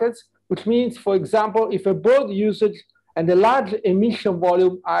 in brackets, which means, for example, if a broad usage and a large emission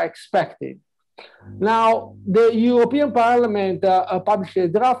volume are expected. Now, the European Parliament published a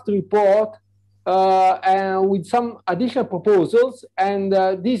draft report and with some additional proposals, and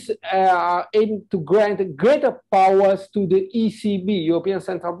these are aimed to grant greater powers to the ECB, European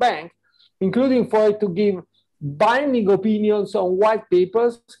Central Bank, including for it to give binding opinions on white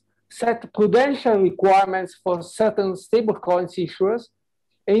papers, set prudential requirements for certain stablecoins issuers,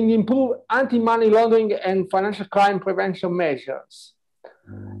 and improve anti-money laundering and financial crime prevention measures.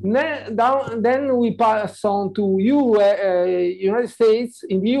 Then we pass on to United States.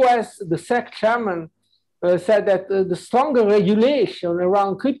 In the US, the SEC chairman said that the stronger regulation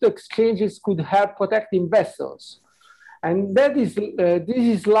around crypto exchanges could help protect investors. And this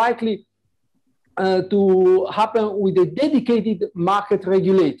is likely to happen with a dedicated market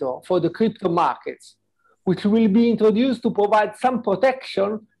regulator for the crypto markets, which will be introduced to provide some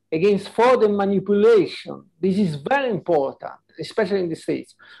protection against fraud and manipulation. This is very important, especially in the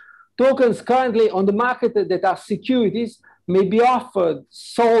States. Tokens currently on the market that are securities may be offered,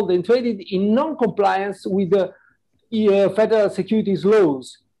 sold, and traded in non-compliance with the federal securities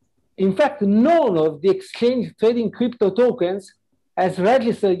laws. In fact, none of the exchange trading crypto tokens has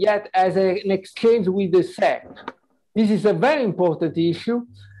registered yet as an exchange with the SEC. This is a very important issue,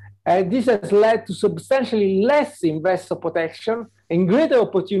 and this has led to substantially less investor protection and greater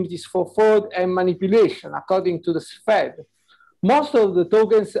opportunities for fraud and manipulation, according to the Fed. Most of the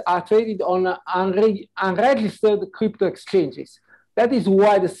tokens are traded on unregistered crypto exchanges. That is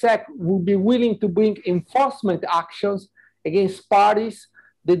why the SEC would be willing to bring enforcement actions against parties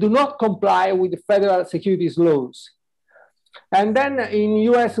that do not comply with the federal securities laws. And then in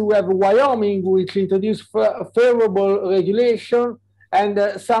the US, we have Wyoming, which introduced favorable regulation,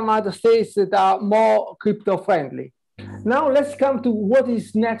 and some other states that are more crypto-friendly. Now let's come to what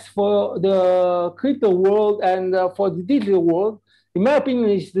is next for the crypto world and for the digital world. In my opinion,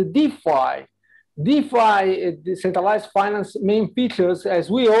 is the DeFi. DeFi, decentralized finance, main features, as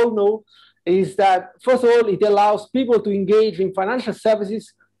we all know, is that, first of all, it allows people to engage in financial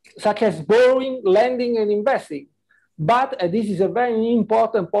services such as borrowing, lending, and investing. But, and this is a very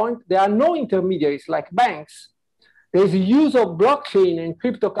important point, there are no intermediaries like banks. There is a use of blockchain and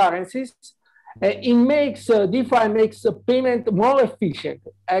cryptocurrencies. It makes, DeFi makes payment more efficient.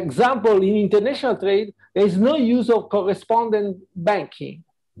 Example, in international trade, there is no use of correspondent banking.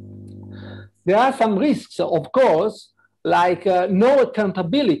 There are some risks, of course, like no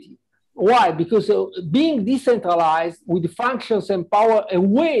accountability. Why? Because being decentralized with functions and power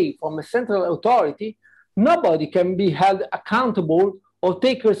away from a central authority, nobody can be held accountable or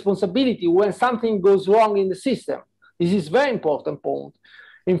take responsibility when something goes wrong in the system. This is a very important point.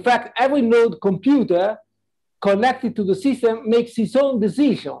 In fact, every node computer connected to the system makes its own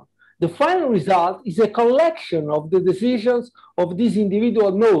decision. The final result is a collection of the decisions of these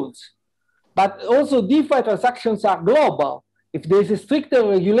individual nodes. But also DeFi transactions are global. If there's a stricter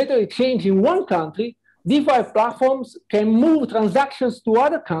regulatory change in one country, DeFi platforms can move transactions to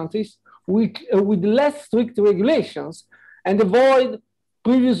other countries with less strict regulations and avoid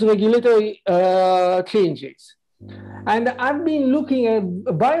previous regulatory changes. And I've been looking at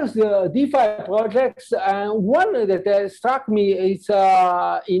various DeFi projects, and one that struck me is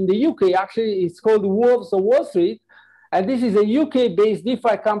in the UK, actually, it's called Wolves of Wall Street. And this is a UK-based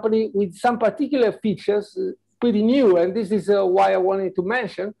DeFi company with some particular features, pretty new. And this is why I wanted to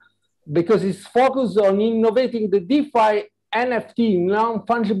mention, because it's focused on innovating the DeFi NFT,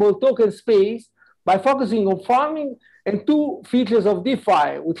 non-fungible token space, by focusing on farming and two features of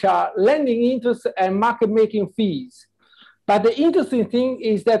DeFi, which are lending interest and market-making fees. But the interesting thing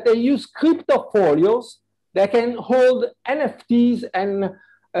is that they use cryptofolios that can hold NFTs and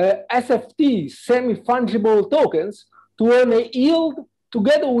SFTs, semi-fungible tokens, to earn a yield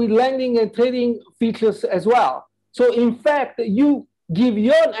together with lending and trading features as well. So in fact, you give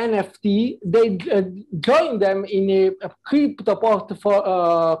your NFT, they join them in a crypto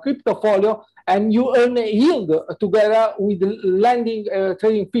cryptofolio, and you earn a yield together with the lending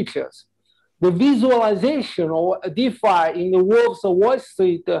trading features. The visualization of DeFi in the Wolves of Wall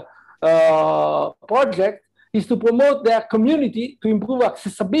Street project is to promote their community to improve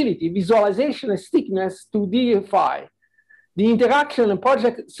accessibility, visualization, and stickiness to DeFi. The interaction and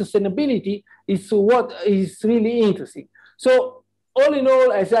project sustainability is what is really interesting. So all in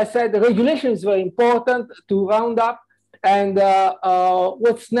all, as I said, the regulation is very important to round up. And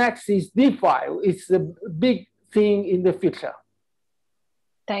what's next is DeFi. It's the big thing in the future.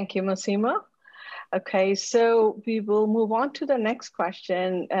 Thank you, Massimo. Okay, so we will move on to the next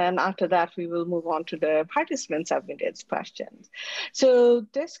question. And after that, we will move on to the participant submitted questions. So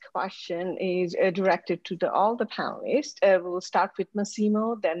this question is directed to all the panelists. We'll start with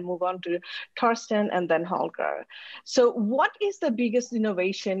Massimo, then move on to Torsten, and then Holger. So what is the biggest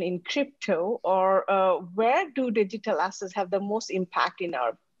innovation in crypto, or where do digital assets have the most impact in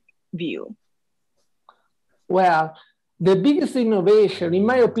our view? Well, the biggest innovation, in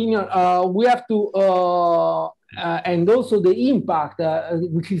my opinion, we have to, and also the impact,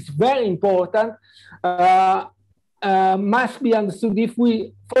 which is very important, must be understood if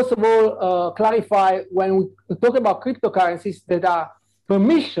we, first of all, clarify when we talk about cryptocurrencies that are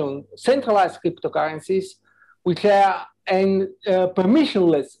permission, centralized cryptocurrencies, which are and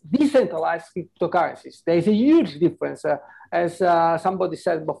permissionless, decentralized cryptocurrencies. There is a huge difference, as somebody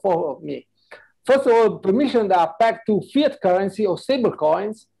said before me. First of all, permissions that are pegged to fiat currency or stable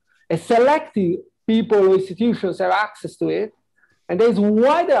coins, a selected people or institutions have access to it, and there's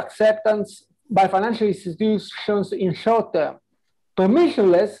wider acceptance by financial institutions in short term.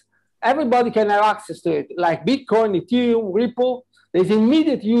 Permissionless, everybody can have access to it, like Bitcoin, Ethereum, Ripple. There's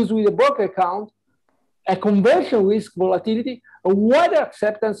immediate use with a broker account, a conversion risk volatility, a wider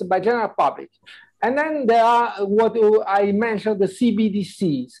acceptance by general public. And then there are what I mentioned, the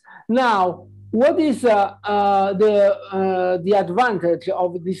CBDCs. Now, what is the advantage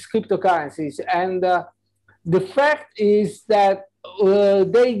of these cryptocurrencies? And the fact is that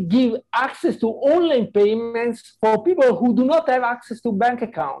they give access to online payments for people who do not have access to bank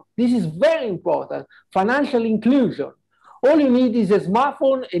account. This is very important. Financial inclusion. All you need is a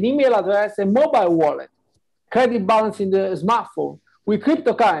smartphone, an email address, a mobile wallet, credit balance in the smartphone with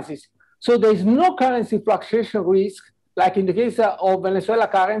cryptocurrencies. So there is no currency fluctuation risk, like in the case of Venezuela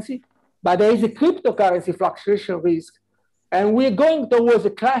currency, but there is a cryptocurrency fluctuation risk. And we're going towards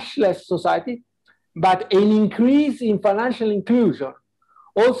a cashless society, but an increase in financial inclusion,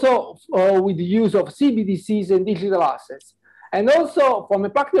 also with the use of CBDCs and digital assets. And also, from a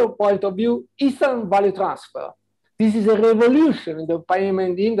practical point of view, instant value transfer. This is a revolution in the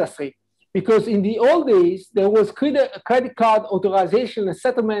payment industry, because in the old days, there was credit card authorization and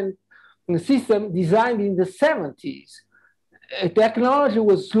settlement in a system designed in the 70s. Technology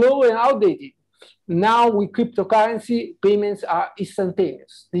was slow and outdated. Now with cryptocurrency, payments are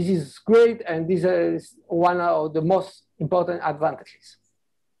instantaneous. This is great, and this is one of the most important advantages.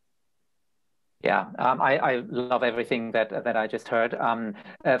 Yeah, I love everything that I just heard.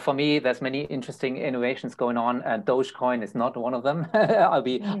 For me, there's many interesting innovations going on. Dogecoin is not one of them. I'll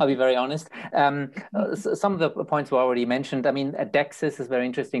be very honest. Some of the points were already mentioned. I mean, DEXs is very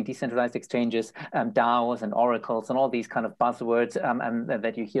interesting. Decentralized exchanges, DAOs and oracles, and all these kind of buzzwords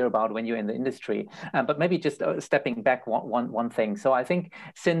that you hear about when you're in the industry. But maybe just stepping back one thing. So I think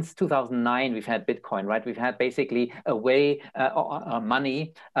since 2009 we've had Bitcoin, right? We've had basically a way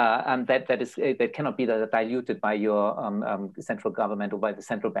money that cannot be diluted by your central government or by the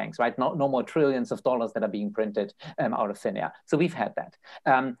central banks, right? No more trillions of dollars that are being printed out of thin air. So we've had that.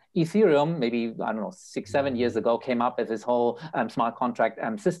 Ethereum, maybe, I don't know, 6-7 years ago, came up with this whole smart contract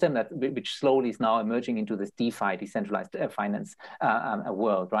system which slowly is now emerging into this DeFi, decentralized finance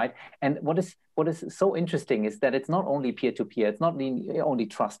world, right? And what is so interesting is that it's not only peer-to-peer, it's not only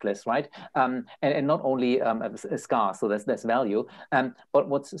trustless, right? And not only scarce, so there's value. But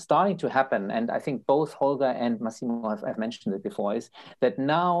what's starting to happen, and I think both Holger and Massimo have mentioned it before, is that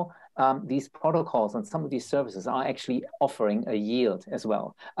now these protocols and some of these services are actually offering a yield as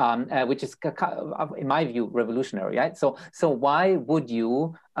well, which is, in my view, revolutionary, right? So why would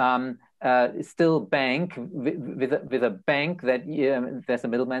you still bank with a bank that there's a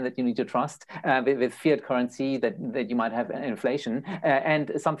middleman that you need to trust, with fiat currency that you might have inflation,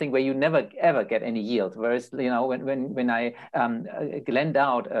 and something where you never ever get any yield? Whereas, you know, when I lend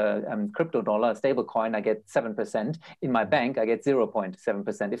out a crypto dollar, a stable coin, I get 7%. In my bank, I get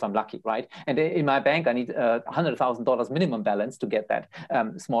 0.7% if I'm lucky, right? And in my bank, I need $100,000 minimum balance to get that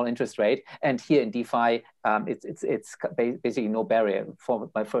small interest rate. And here in DeFi, it's basically no barrier. For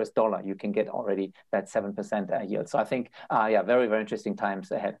my first dollar, you can get already that 7% yield. So I think, yeah, very, very interesting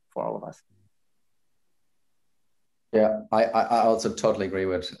times ahead for all of us. Yeah, I also totally agree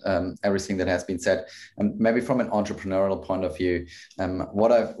with everything that has been said. Maybe from an entrepreneurial point of view,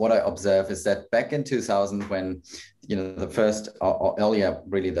 what I observe is that back in 2000, when, you know, the first, or earlier,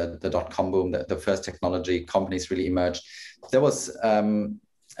 really the dot-com boom, the first technology companies really emerged, there was,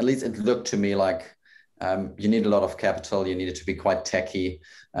 at least it looked to me like, you need a lot of capital. You needed to be quite techy,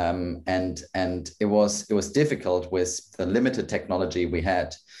 and it was difficult with the limited technology we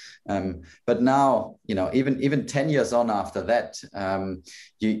had. But now, you know, even 10 years on after that,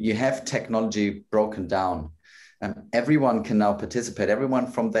 you have technology broken down. Everyone can now participate. Everyone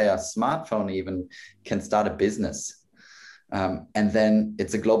from their smartphone even can start a business. And then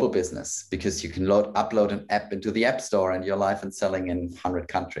it's a global business because you can upload an app into the App Store and you're live and selling in 100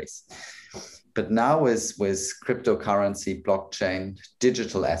 countries. But now with cryptocurrency, blockchain,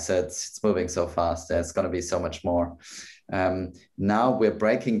 digital assets, it's moving so fast. There's going to be so much more. Now we're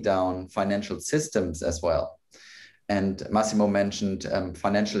breaking down financial systems as well. And Massimo mentioned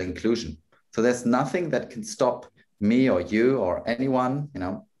financial inclusion. So there's nothing that can stop me or you or anyone, you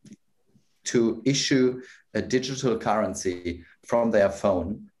know, to issue a digital currency from their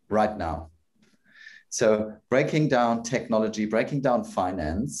phone right now. So breaking down technology, breaking down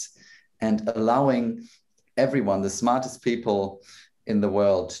finance, and allowing everyone, the smartest people in the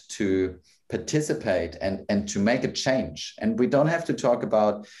world, to participate and to make a change. And we don't have to talk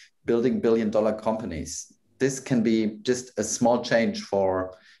about building billion-dollar companies. This can be just a small change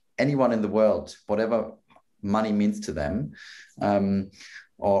for anyone in the world, whatever money means to them,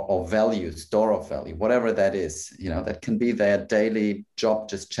 or value, store of value, whatever that is, you know, that can be their daily job,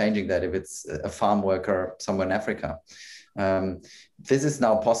 just changing that if it's a farm worker somewhere in Africa. This is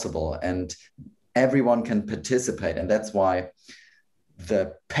now possible and everyone can participate. And that's why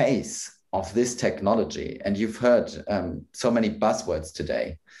the pace of this technology, and you've heard so many buzzwords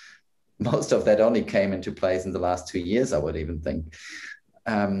today, most of that only came into place in the last 2 years, I would even think.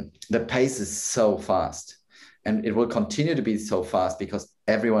 The pace is so fast and it will continue to be so fast because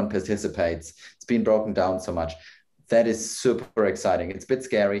everyone participates. It's been broken down so much. That is super exciting. It's a bit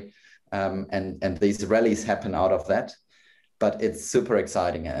scary. And these rallies happen out of that, but it's super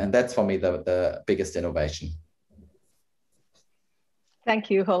exciting. And that's for me the biggest innovation. Thank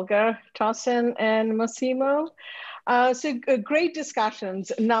you, Holger, Torsten, and Massimo. So great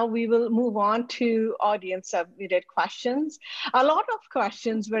discussions. Now we will move on to audience submitted questions. A lot of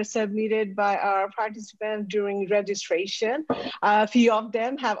questions were submitted by our participants during registration. A few of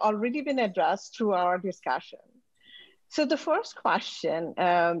them have already been addressed through our discussion. So the first question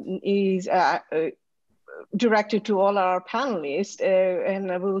is, directed to all our panelists, and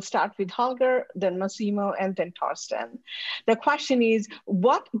we will start with Holger, then Massimo, and then Torsten. The question is,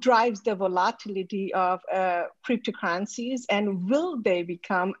 what drives the volatility of cryptocurrencies, and will they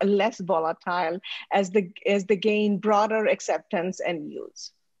become less volatile as they gain broader acceptance and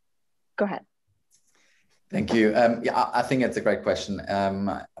use? Go ahead. Thank you. Yeah, I think it's a great question,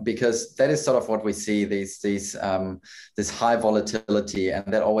 because that is sort of what we see, this high volatility,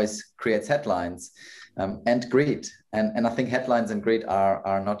 and that always creates headlines and greed. And I think headlines and greed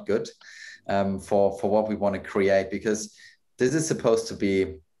are not good for what we want to create, because this is supposed to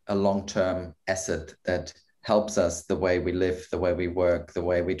be a long-term asset that helps us the way we live, the way we work, the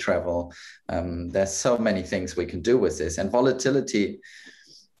way we travel. There's so many things we can do with this, and volatility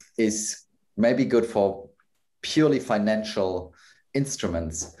is maybe good for purely financial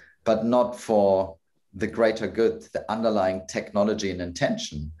instruments, but not for the greater good, the underlying technology and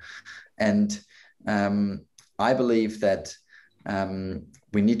intention. And I believe that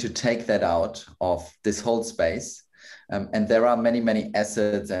we need to take that out of this whole space. And there are many, many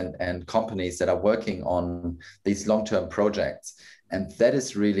assets and companies that are working on these long-term projects. And that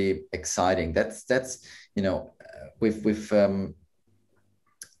is really exciting. That's you know,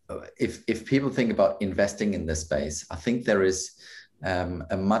 if people think about investing in this space, I think there is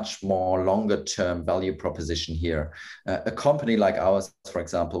a much more longer term value proposition here. A company like ours, for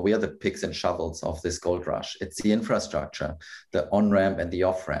example, we are the picks and shovels of this gold rush. It's the infrastructure, the on-ramp and the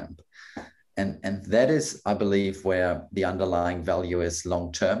off-ramp. And that is, I believe, where the underlying value is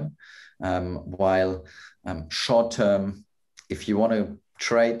long term. While short term, if you want to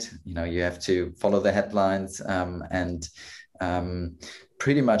trade, you know, you have to follow the headlines and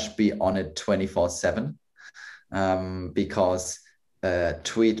pretty much be on it 24/7, because a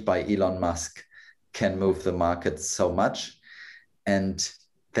tweet by Elon Musk can move the market so much. And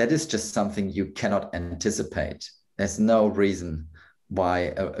that is just something you cannot anticipate. There's no reason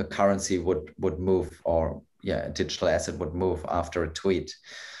why a currency would move, or a digital asset would move after a tweet.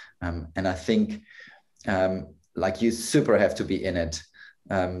 And I think like you super have to be in it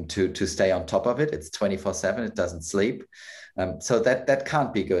to stay on top of it. It's 24/7, it doesn't sleep. So that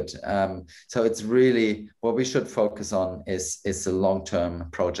can't be good. So it's really what we should focus on is the long-term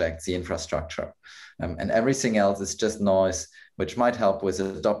projects, the infrastructure, and everything else is just noise, which might help with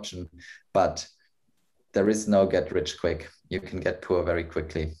adoption, but there is no get rich quick. You can get poor very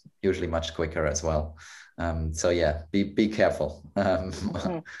quickly, usually much quicker as well. So yeah, be careful.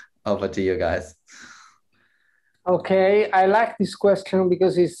 Over to you guys. Okay, I like this question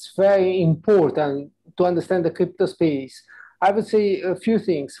because it's very important to understand the crypto space. I would say a few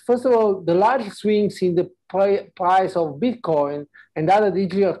things. First of all, the large swings in the price of Bitcoin and other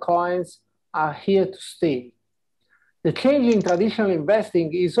digital coins are here to stay. The change in traditional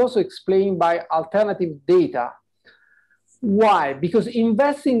investing is also explained by alternative data. Why? Because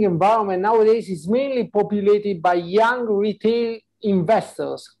investing environment nowadays is mainly populated by young retail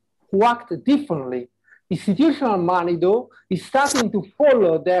investors who act differently. Institutional money, though, is starting to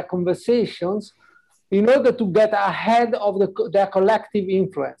follow their conversations in order to get ahead of their collective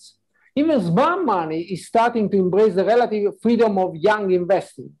influence. Even smart money is starting to embrace the relative freedom of young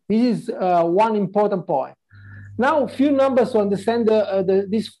investing. This is one important point. Now, a few numbers to understand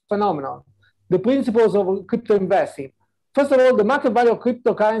this phenomenon, the principles of crypto investing. First of all, the market value of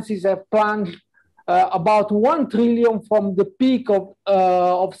cryptocurrencies have plunged about 1 trillion from the peak of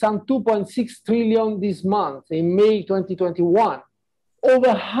some 2.6 trillion this month in May 2021.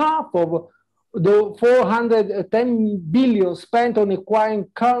 Over half of the 410 billion spent on acquiring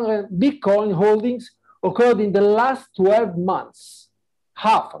current Bitcoin holdings occurred in the last 12 months.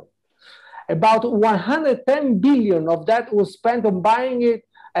 Half of it. About 110 billion of that was spent on buying it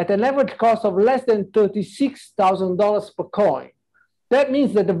at an average cost of less than $36,000 per coin. That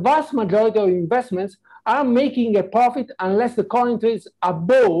means that the vast majority of investments are making a profit unless the coin trades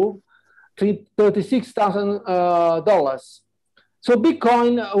above $36,000. So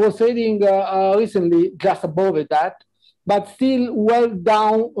Bitcoin was trading recently just above that, but still well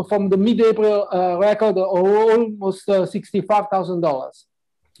down from the mid-April record of almost $65,000.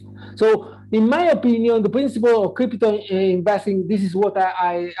 So in my opinion, the principle of crypto investing, this is what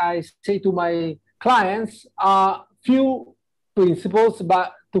I say to my clients, are few principles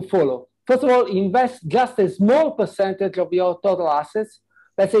but to follow. First of all, invest just a small percentage of your total assets,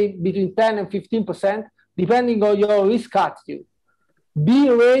 let's say between 10 and 15%, depending on your risk attitude. Be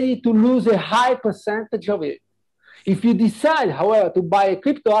ready to lose a high percentage of it. If you decide, however, to buy a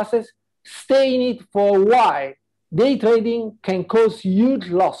crypto asset, stay in it for a while. Day trading can cause huge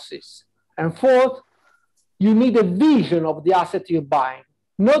losses. And fourth, you need a vision of the asset you're buying.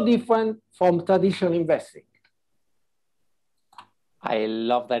 no different from traditional investing. I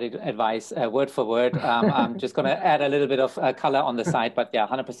love that advice, word for word. I'm just going to add a little bit of color on the side, but yeah,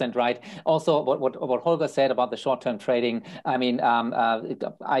 100% right. Also, what Holger said about the short-term trading, I mean,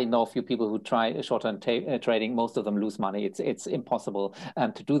 I know a few people who try short-term trading. Most of them lose money. It's impossible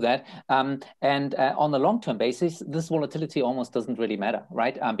to do that. And on the long-term basis, this volatility almost doesn't really matter,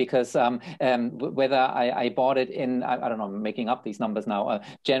 right? Because whether I bought it in, I don't know, I'm making up these numbers now,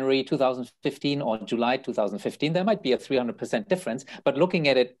 January 2015 or July 2015, there might be a 300% difference. But looking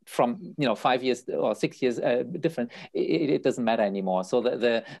at it from 5 years or 6 years different, it doesn't matter anymore. So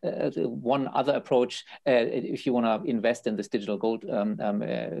the one other approach, if you want to invest in this digital gold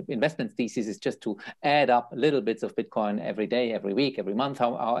investment thesis, is just to add up little bits of Bitcoin every day, every week, every month,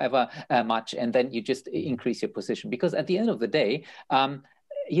 however much, and then you just increase your position. Because at the end of the day,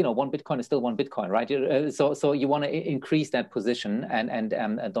 one Bitcoin is still one Bitcoin, right? So you want to increase that position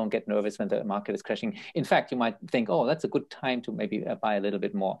and don't get nervous when the market is crashing. In fact, you might think, oh, that's a good time to maybe buy a little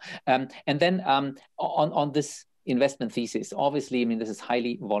bit more. And then on this investment thesis, obviously, I mean, this is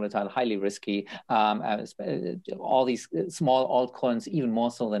highly volatile, highly risky. All these small altcoins, even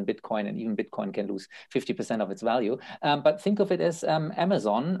more so than Bitcoin, and even Bitcoin can lose 50% of its value. But think of it as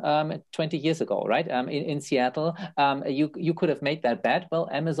Amazon 20 years ago, right? In Seattle, you could have made that bet. Well,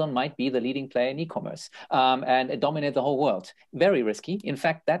 Amazon might be the leading player in e-commerce and dominate the whole world. Very risky. In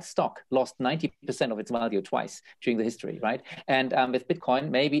fact, that stock lost 90% of its value twice during the history, right? And with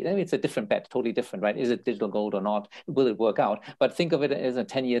Bitcoin, maybe it's a different bet, totally different, right? Is it digital gold or not? Will it work out? But think of it as a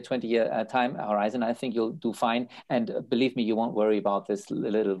 10-year, 20-year time horizon. I think you'll do fine. And believe me, you won't worry about this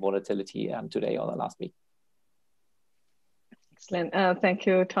little volatility today or the last week. Excellent. Thank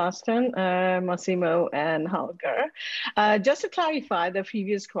you, Torsten, Massimo, and Holger. Just to clarify, the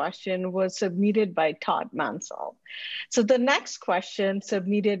previous question was submitted by Todd Mansell. So the next question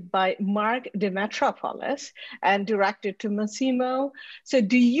submitted by Mark Demetropolis and directed to Massimo. So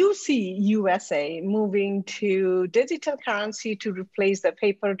do you see USA moving to digital currency to replace the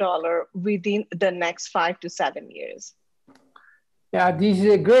paper dollar within the next 5 to 7 years? Yeah, this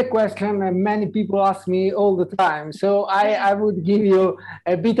is a great question, and many people ask me all the time. So I would give you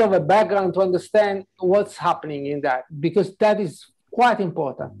a bit of a background to understand what's happening in that, because that is quite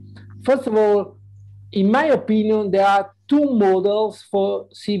important. First of all, in my opinion, there are two models for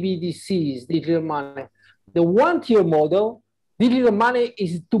CBDCs, digital money. The one-tier model, digital money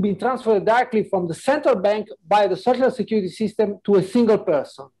is to be transferred directly from the central bank by the social security system to a single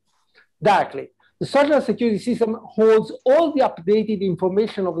person, directly. The social security system holds all the updated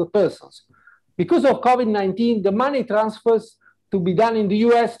information of the persons. Because of COVID-19, the money transfers to be done in the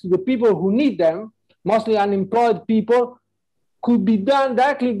US to the people who need them, mostly unemployed people, could be done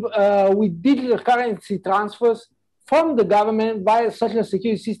directly with digital currency transfers from the government via the social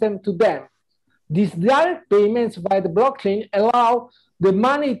security system to them. These direct payments via the blockchain allow the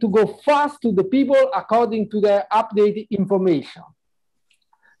money to go fast to the people according to their updated information.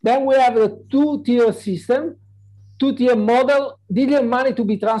 Then we have a two-tier system, two-tier model, digital money to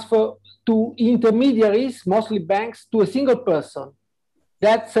be transferred to intermediaries, mostly banks, to a single person.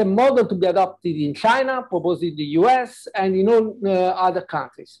 That's a model to be adopted in China, proposed in the US, and in all other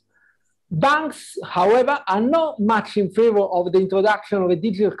countries. Banks, however, are not much in favor of the introduction of a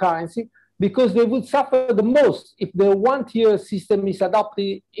digital currency because they would suffer the most if the one-tier system is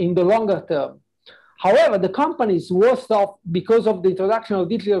adopted in the longer term. However, the companies worst off because of the introduction of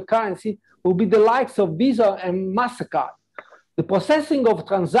digital currency will be the likes of Visa and MasterCard. The processing of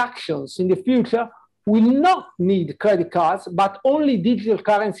transactions in the future will not need credit cards, but only digital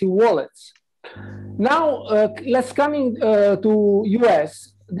currency wallets. Now, let's come to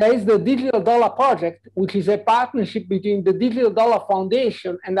US. There is the Digital Dollar Project, which is a partnership between the Digital Dollar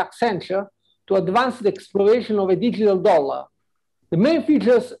Foundation and Accenture to advance the exploration of a digital dollar. The main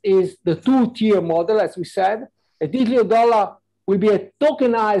features is the two-tier model, as we said. A digital dollar will be a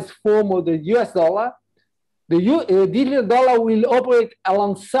tokenized form of the US dollar. The digital dollar will operate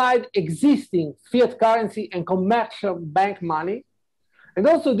alongside existing fiat currency and commercial bank money. And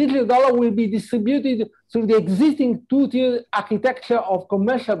also digital dollar will be distributed through the existing two-tier architecture of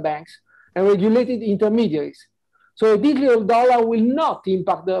commercial banks and regulated intermediaries. So a digital dollar will not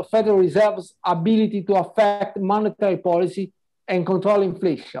impact the Federal Reserve's ability to affect monetary policy and control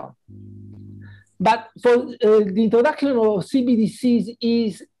inflation. But for the introduction of CBDCs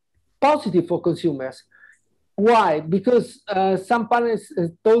is positive for consumers. Why? Because some panelists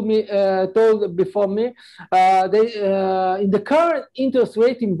told before me, in the current interest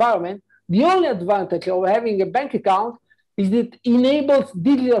rate environment, the only advantage of having a bank account is that it enables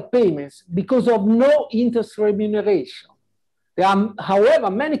digital payments because of no interest remuneration. There are, however,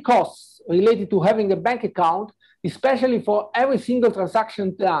 many costs related to having a bank account, especially for every single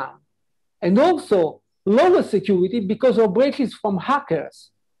transaction done, and also lower security because of breaches from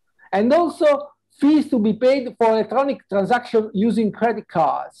hackers, and also fees to be paid for electronic transaction using credit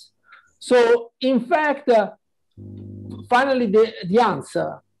cards. So in fact, finally, the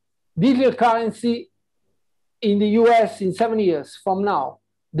answer, digital currency in the US in 7 years from now,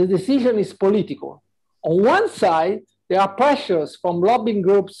 the decision is political. On one side, there are pressures from lobbying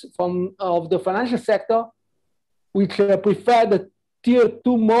groups of the financial sector, which prefer the tier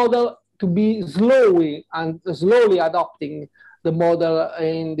 2 model to be slowly adopting the model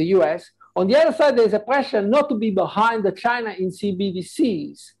in the US. On the other side, there's a pressure not to be behind the China in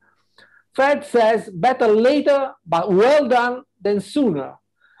CBDCs. Fed says better later, but well done than sooner.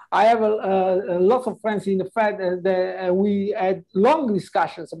 I have a lot of friends in the Fed, and we had long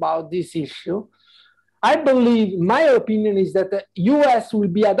discussions about this issue. I believe, my opinion is that the US will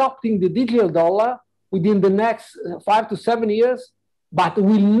be adopting the digital dollar within the next 5 to 7 years, but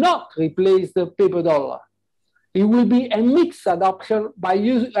will not replace the paper dollar. It will be a mixed adoption by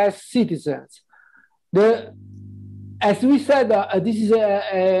US citizens. As we said, this is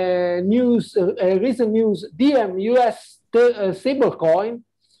a recent news, DM US stablecoin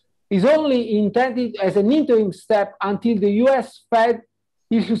is only intended as an interim step until the US Fed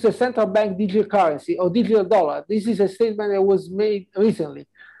issues a central bank digital currency or digital dollar. This is a statement that was made recently.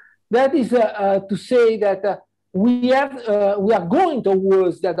 That is to say that we are going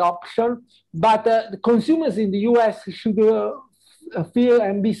towards the adoption, but the consumers in the US should feel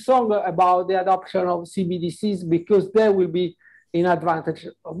and be stronger about the adoption of CBDCs because they will be in advantage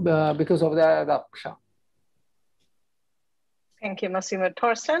because of their adoption. Thank you, Massimo.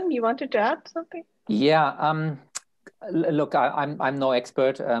 Torsten, you wanted to add something? Yeah. Look, I'm no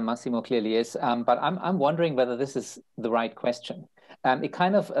expert. Massimo clearly is, but I'm wondering whether this is the right question. It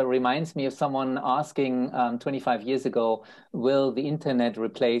kind of reminds me of someone asking 25 years ago, will the internet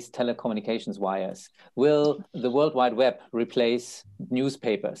replace telecommunications wires? Will the World Wide Web replace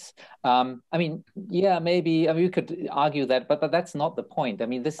newspapers? I mean, yeah, maybe. I mean, you could argue that, but that's not the point. I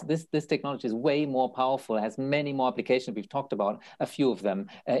mean, this technology is way more powerful, has many more applications. We've talked about a few of them.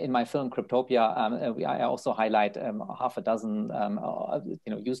 In my film Cryptopia, I also highlight half a dozen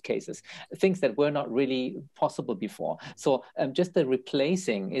use cases, things that were not really possible before. So just the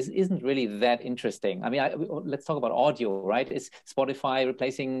replacing isn't really that interesting. I mean, let's talk about audio, right? Is Spotify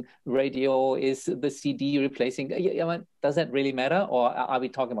replacing radio? Is the CD replacing? Does that really matter? Or are we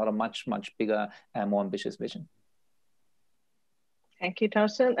talking about a much, much bigger and more ambitious vision? Thank you,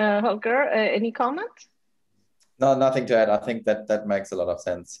 Torsten. Holger, any comments? No, nothing to add. I think that makes a lot of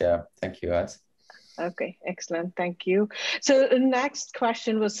sense. Yeah, thank you, guys. Okay, excellent. Thank you. So the next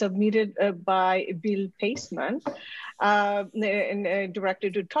question was submitted by Bill Paceman,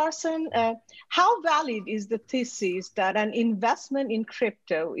 directed to Torsten. How valid is the thesis that an investment in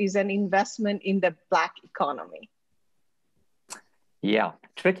crypto is an investment in the Black economy? Yeah,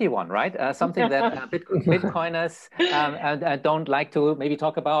 tricky one, right? Something that Bitcoiners don't like to maybe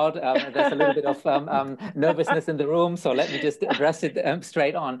talk about. There's a little bit of nervousness in the room, so let me just address it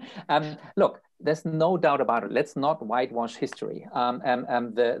straight on. Look, there's no doubt about it. Let's not whitewash history.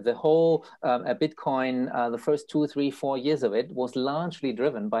 The whole Bitcoin, the first 2, 3, 4 years of it was largely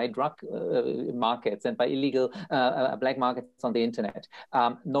driven by drug markets and by illegal black markets on the internet.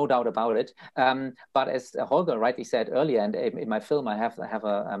 No doubt about it. But as Holger rightly said earlier, and in my film I have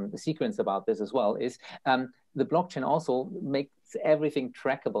a sequence about this as well, is the blockchain also makes everything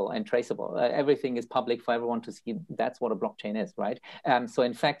trackable and traceable. Everything is public for everyone to see. That's what a blockchain is, right? So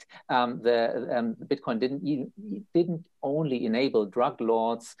in fact, the Bitcoin didn't only enable drug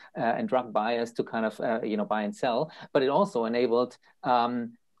lords and drug buyers to kind of buy and sell, but it also enabled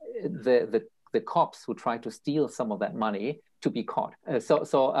the cops who tried to steal some of that money to be caught. It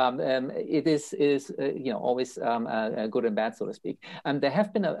is always good and bad, so to speak. There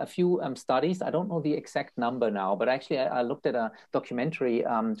have been a few studies. I don't know the exact number now, but actually I looked at a documentary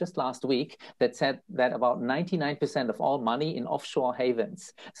just last week that said that about 99% of all money in offshore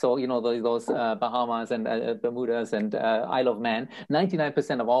havens, so those Bahamas and Bermudas and Isle of Man,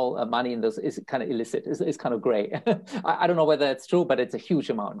 99% of all money in those is kind of illicit, is kind of gray. I don't know whether it's true, but it's a huge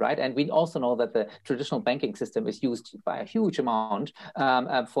amount, right? And we also know that the traditional banking system is used by a huge huge amount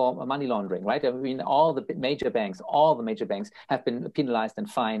for money laundering, right? I mean, all the major banks have been penalized and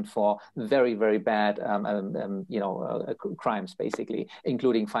fined for very, very bad, crimes, basically,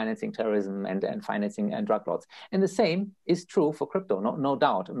 including financing terrorism and financing and drug lords. And the same is true for crypto, no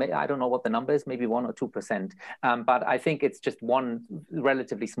doubt. I don't know what the number is, maybe 1 or 2%, but I think it's just one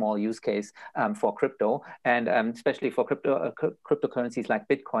relatively small use case for crypto, and especially for cryptocurrencies like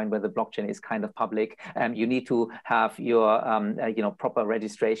Bitcoin, where the blockchain is kind of public. You need to have your proper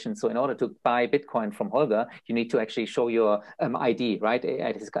registration. So in order to buy Bitcoin from Holger, you need to actually show your ID, right,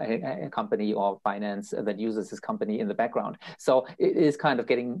 at his company or Binance that uses his company in the background. So it is kind of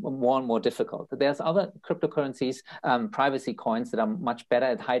getting more and more difficult. There's other cryptocurrencies, privacy coins, that are much better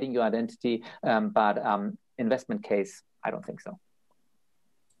at hiding your identity, but investment case, I don't think so.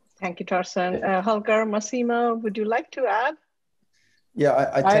 Thank you, Torsten. Holger, Massimo, would you like to add?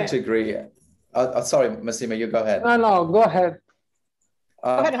 Yeah, I tend to agree. Sorry, Massimo, you go ahead. No, go ahead.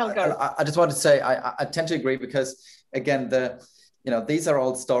 Go ahead, Holger. I just want to say I tend to agree because, again, these are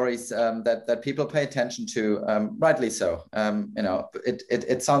all stories that people pay attention to, rightly so.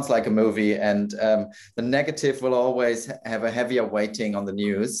 It sounds like a movie, and the negative will always have a heavier weighting on the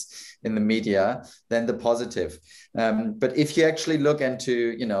news in the media than the positive. But if you actually look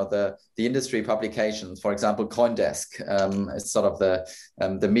into the industry publications, for example, CoinDesk, is sort of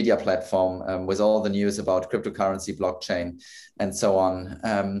the media platform with all the news about cryptocurrency, blockchain, and so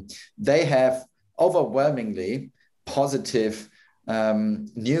on. They have overwhelmingly positive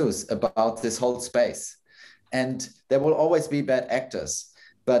news about this whole space, and there will always be bad actors,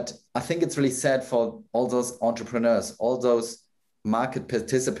 but I think it's really sad for all those entrepreneurs, all those market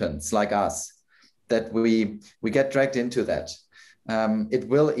participants like us, that we get dragged into that. It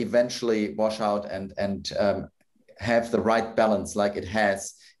will eventually wash out and have the right balance like it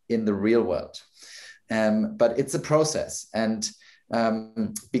has in the real world, but it's a process, and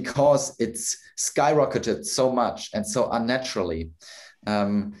because it's skyrocketed so much and so unnaturally,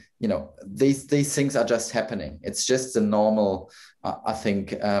 these things are just happening. It's just the normal, I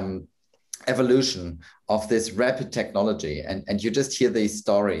think, evolution of this rapid technology. And you just hear these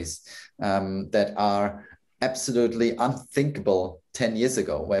stories that are absolutely unthinkable 10 years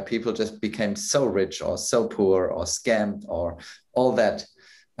ago, where people just became so rich or so poor or scammed or all that.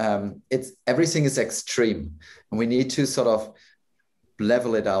 Everything is extreme, and we need to sort of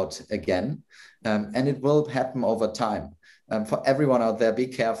level it out again, and it will happen over time. For everyone out there, be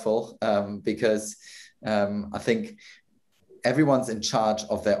careful, because I think everyone's in charge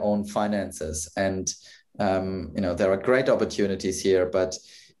of their own finances, and there are great opportunities here, but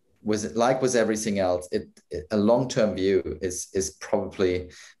with everything else, a long-term view is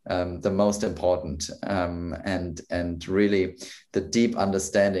probably the most important, and really the deep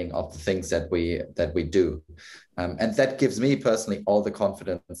understanding of the things that we do. And that gives me personally all the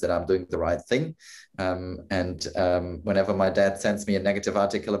confidence that I'm doing the right thing. And whenever my dad sends me a negative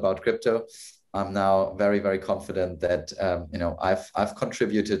article about crypto, I'm now very, very confident that I've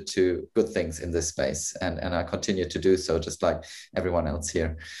contributed to good things in this space, and I continue to do so, just like everyone else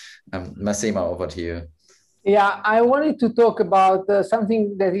here. Massimo, over to you. Yeah, I wanted to talk about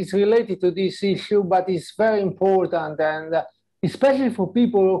something that is related to this issue, but is very important, and especially for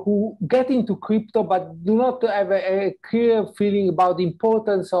people who get into crypto but do not have a clear feeling about the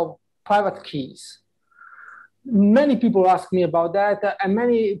importance of private keys. Many people ask me about that, and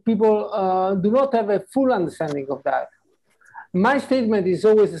many people do not have a full understanding of that. My statement is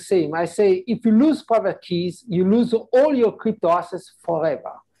always the same. I say, if you lose private keys, you lose all your crypto assets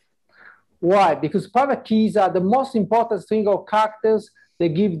forever. Why? Because private keys are the most important string of characters that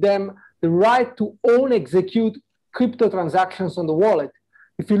give them the right to own, execute crypto transactions on the wallet.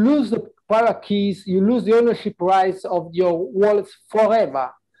 If you lose the private keys, you lose the ownership rights of your wallets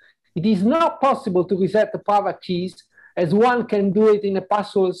forever. It is not possible to reset the private keys as one can do it in a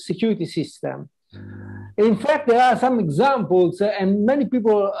password security system. In fact, there are some examples, and many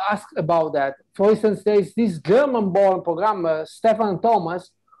people ask about that. For instance, there is this German-born programmer, Stefan Thomas,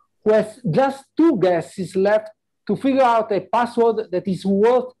 who has just 2 guesses left to figure out a password that is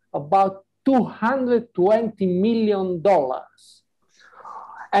worth about $220 million.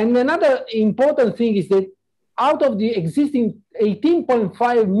 And another important thing is that out of the existing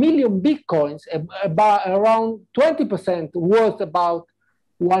 18.5 million Bitcoins, about around 20% worth about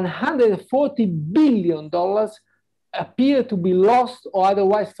 $140 billion appear to be lost or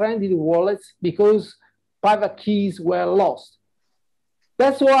otherwise stranded in wallets because private keys were lost.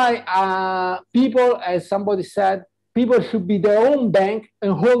 That's why people, as somebody said, people should be their own bank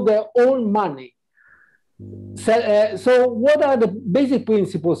and hold their own money. So what are the basic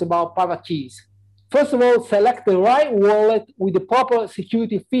principles about private keys? First of all, select the right wallet with the proper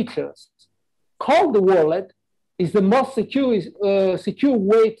security features. Cold wallet is the most secure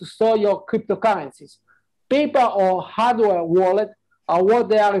way to store your cryptocurrencies. Paper or hardware wallet are what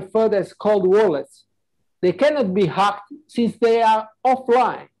they are referred as cold wallets. They cannot be hacked since they are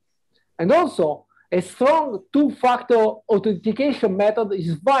offline. And also, a strong two-factor authentication method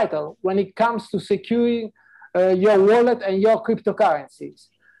is vital when it comes to securing your wallet and your cryptocurrencies.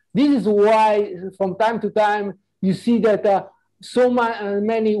 This is why from time to time you see that so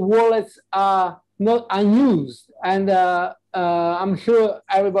many wallets are not unused, and I'm sure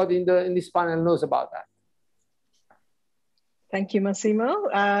everybody in this panel knows about that. Thank you, Massimo.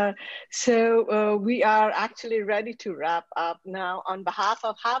 We are actually ready to wrap up now. On behalf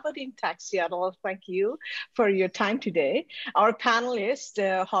of Harvard in Tech Seattle, thank you for your time today. Our panelists,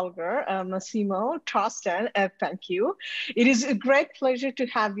 Holger, Massimo, Torsten, thank you. It is a great pleasure to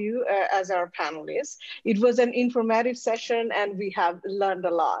have you as our panelists. It was an informative session and we have learned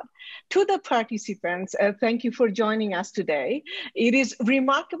a lot. To the participants, thank you for joining us today. It is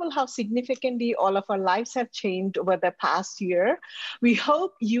remarkable how significantly all of our lives have changed over the past year. We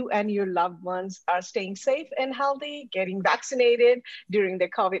hope you and your loved ones are staying safe and healthy, getting vaccinated during the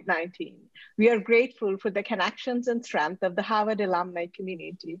COVID-19. We are grateful for the connections and strength of the Harvard alumni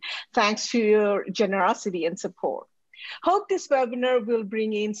community. Thanks to your generosity and support. Hope this webinar will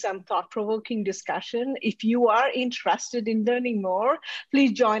bring in some thought-provoking discussion. If you are interested in learning more,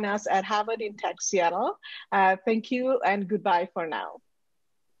 please join us at Harvard in Tech Seattle. Thank you and goodbye for now.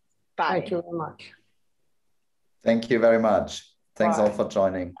 Bye. Thank you very much. Thank you very much. Thanks Bye. all for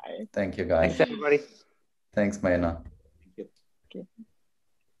joining. Bye. Thank you, guys. Thanks, everybody. Thanks, Mahenoor. Thank you. Okay.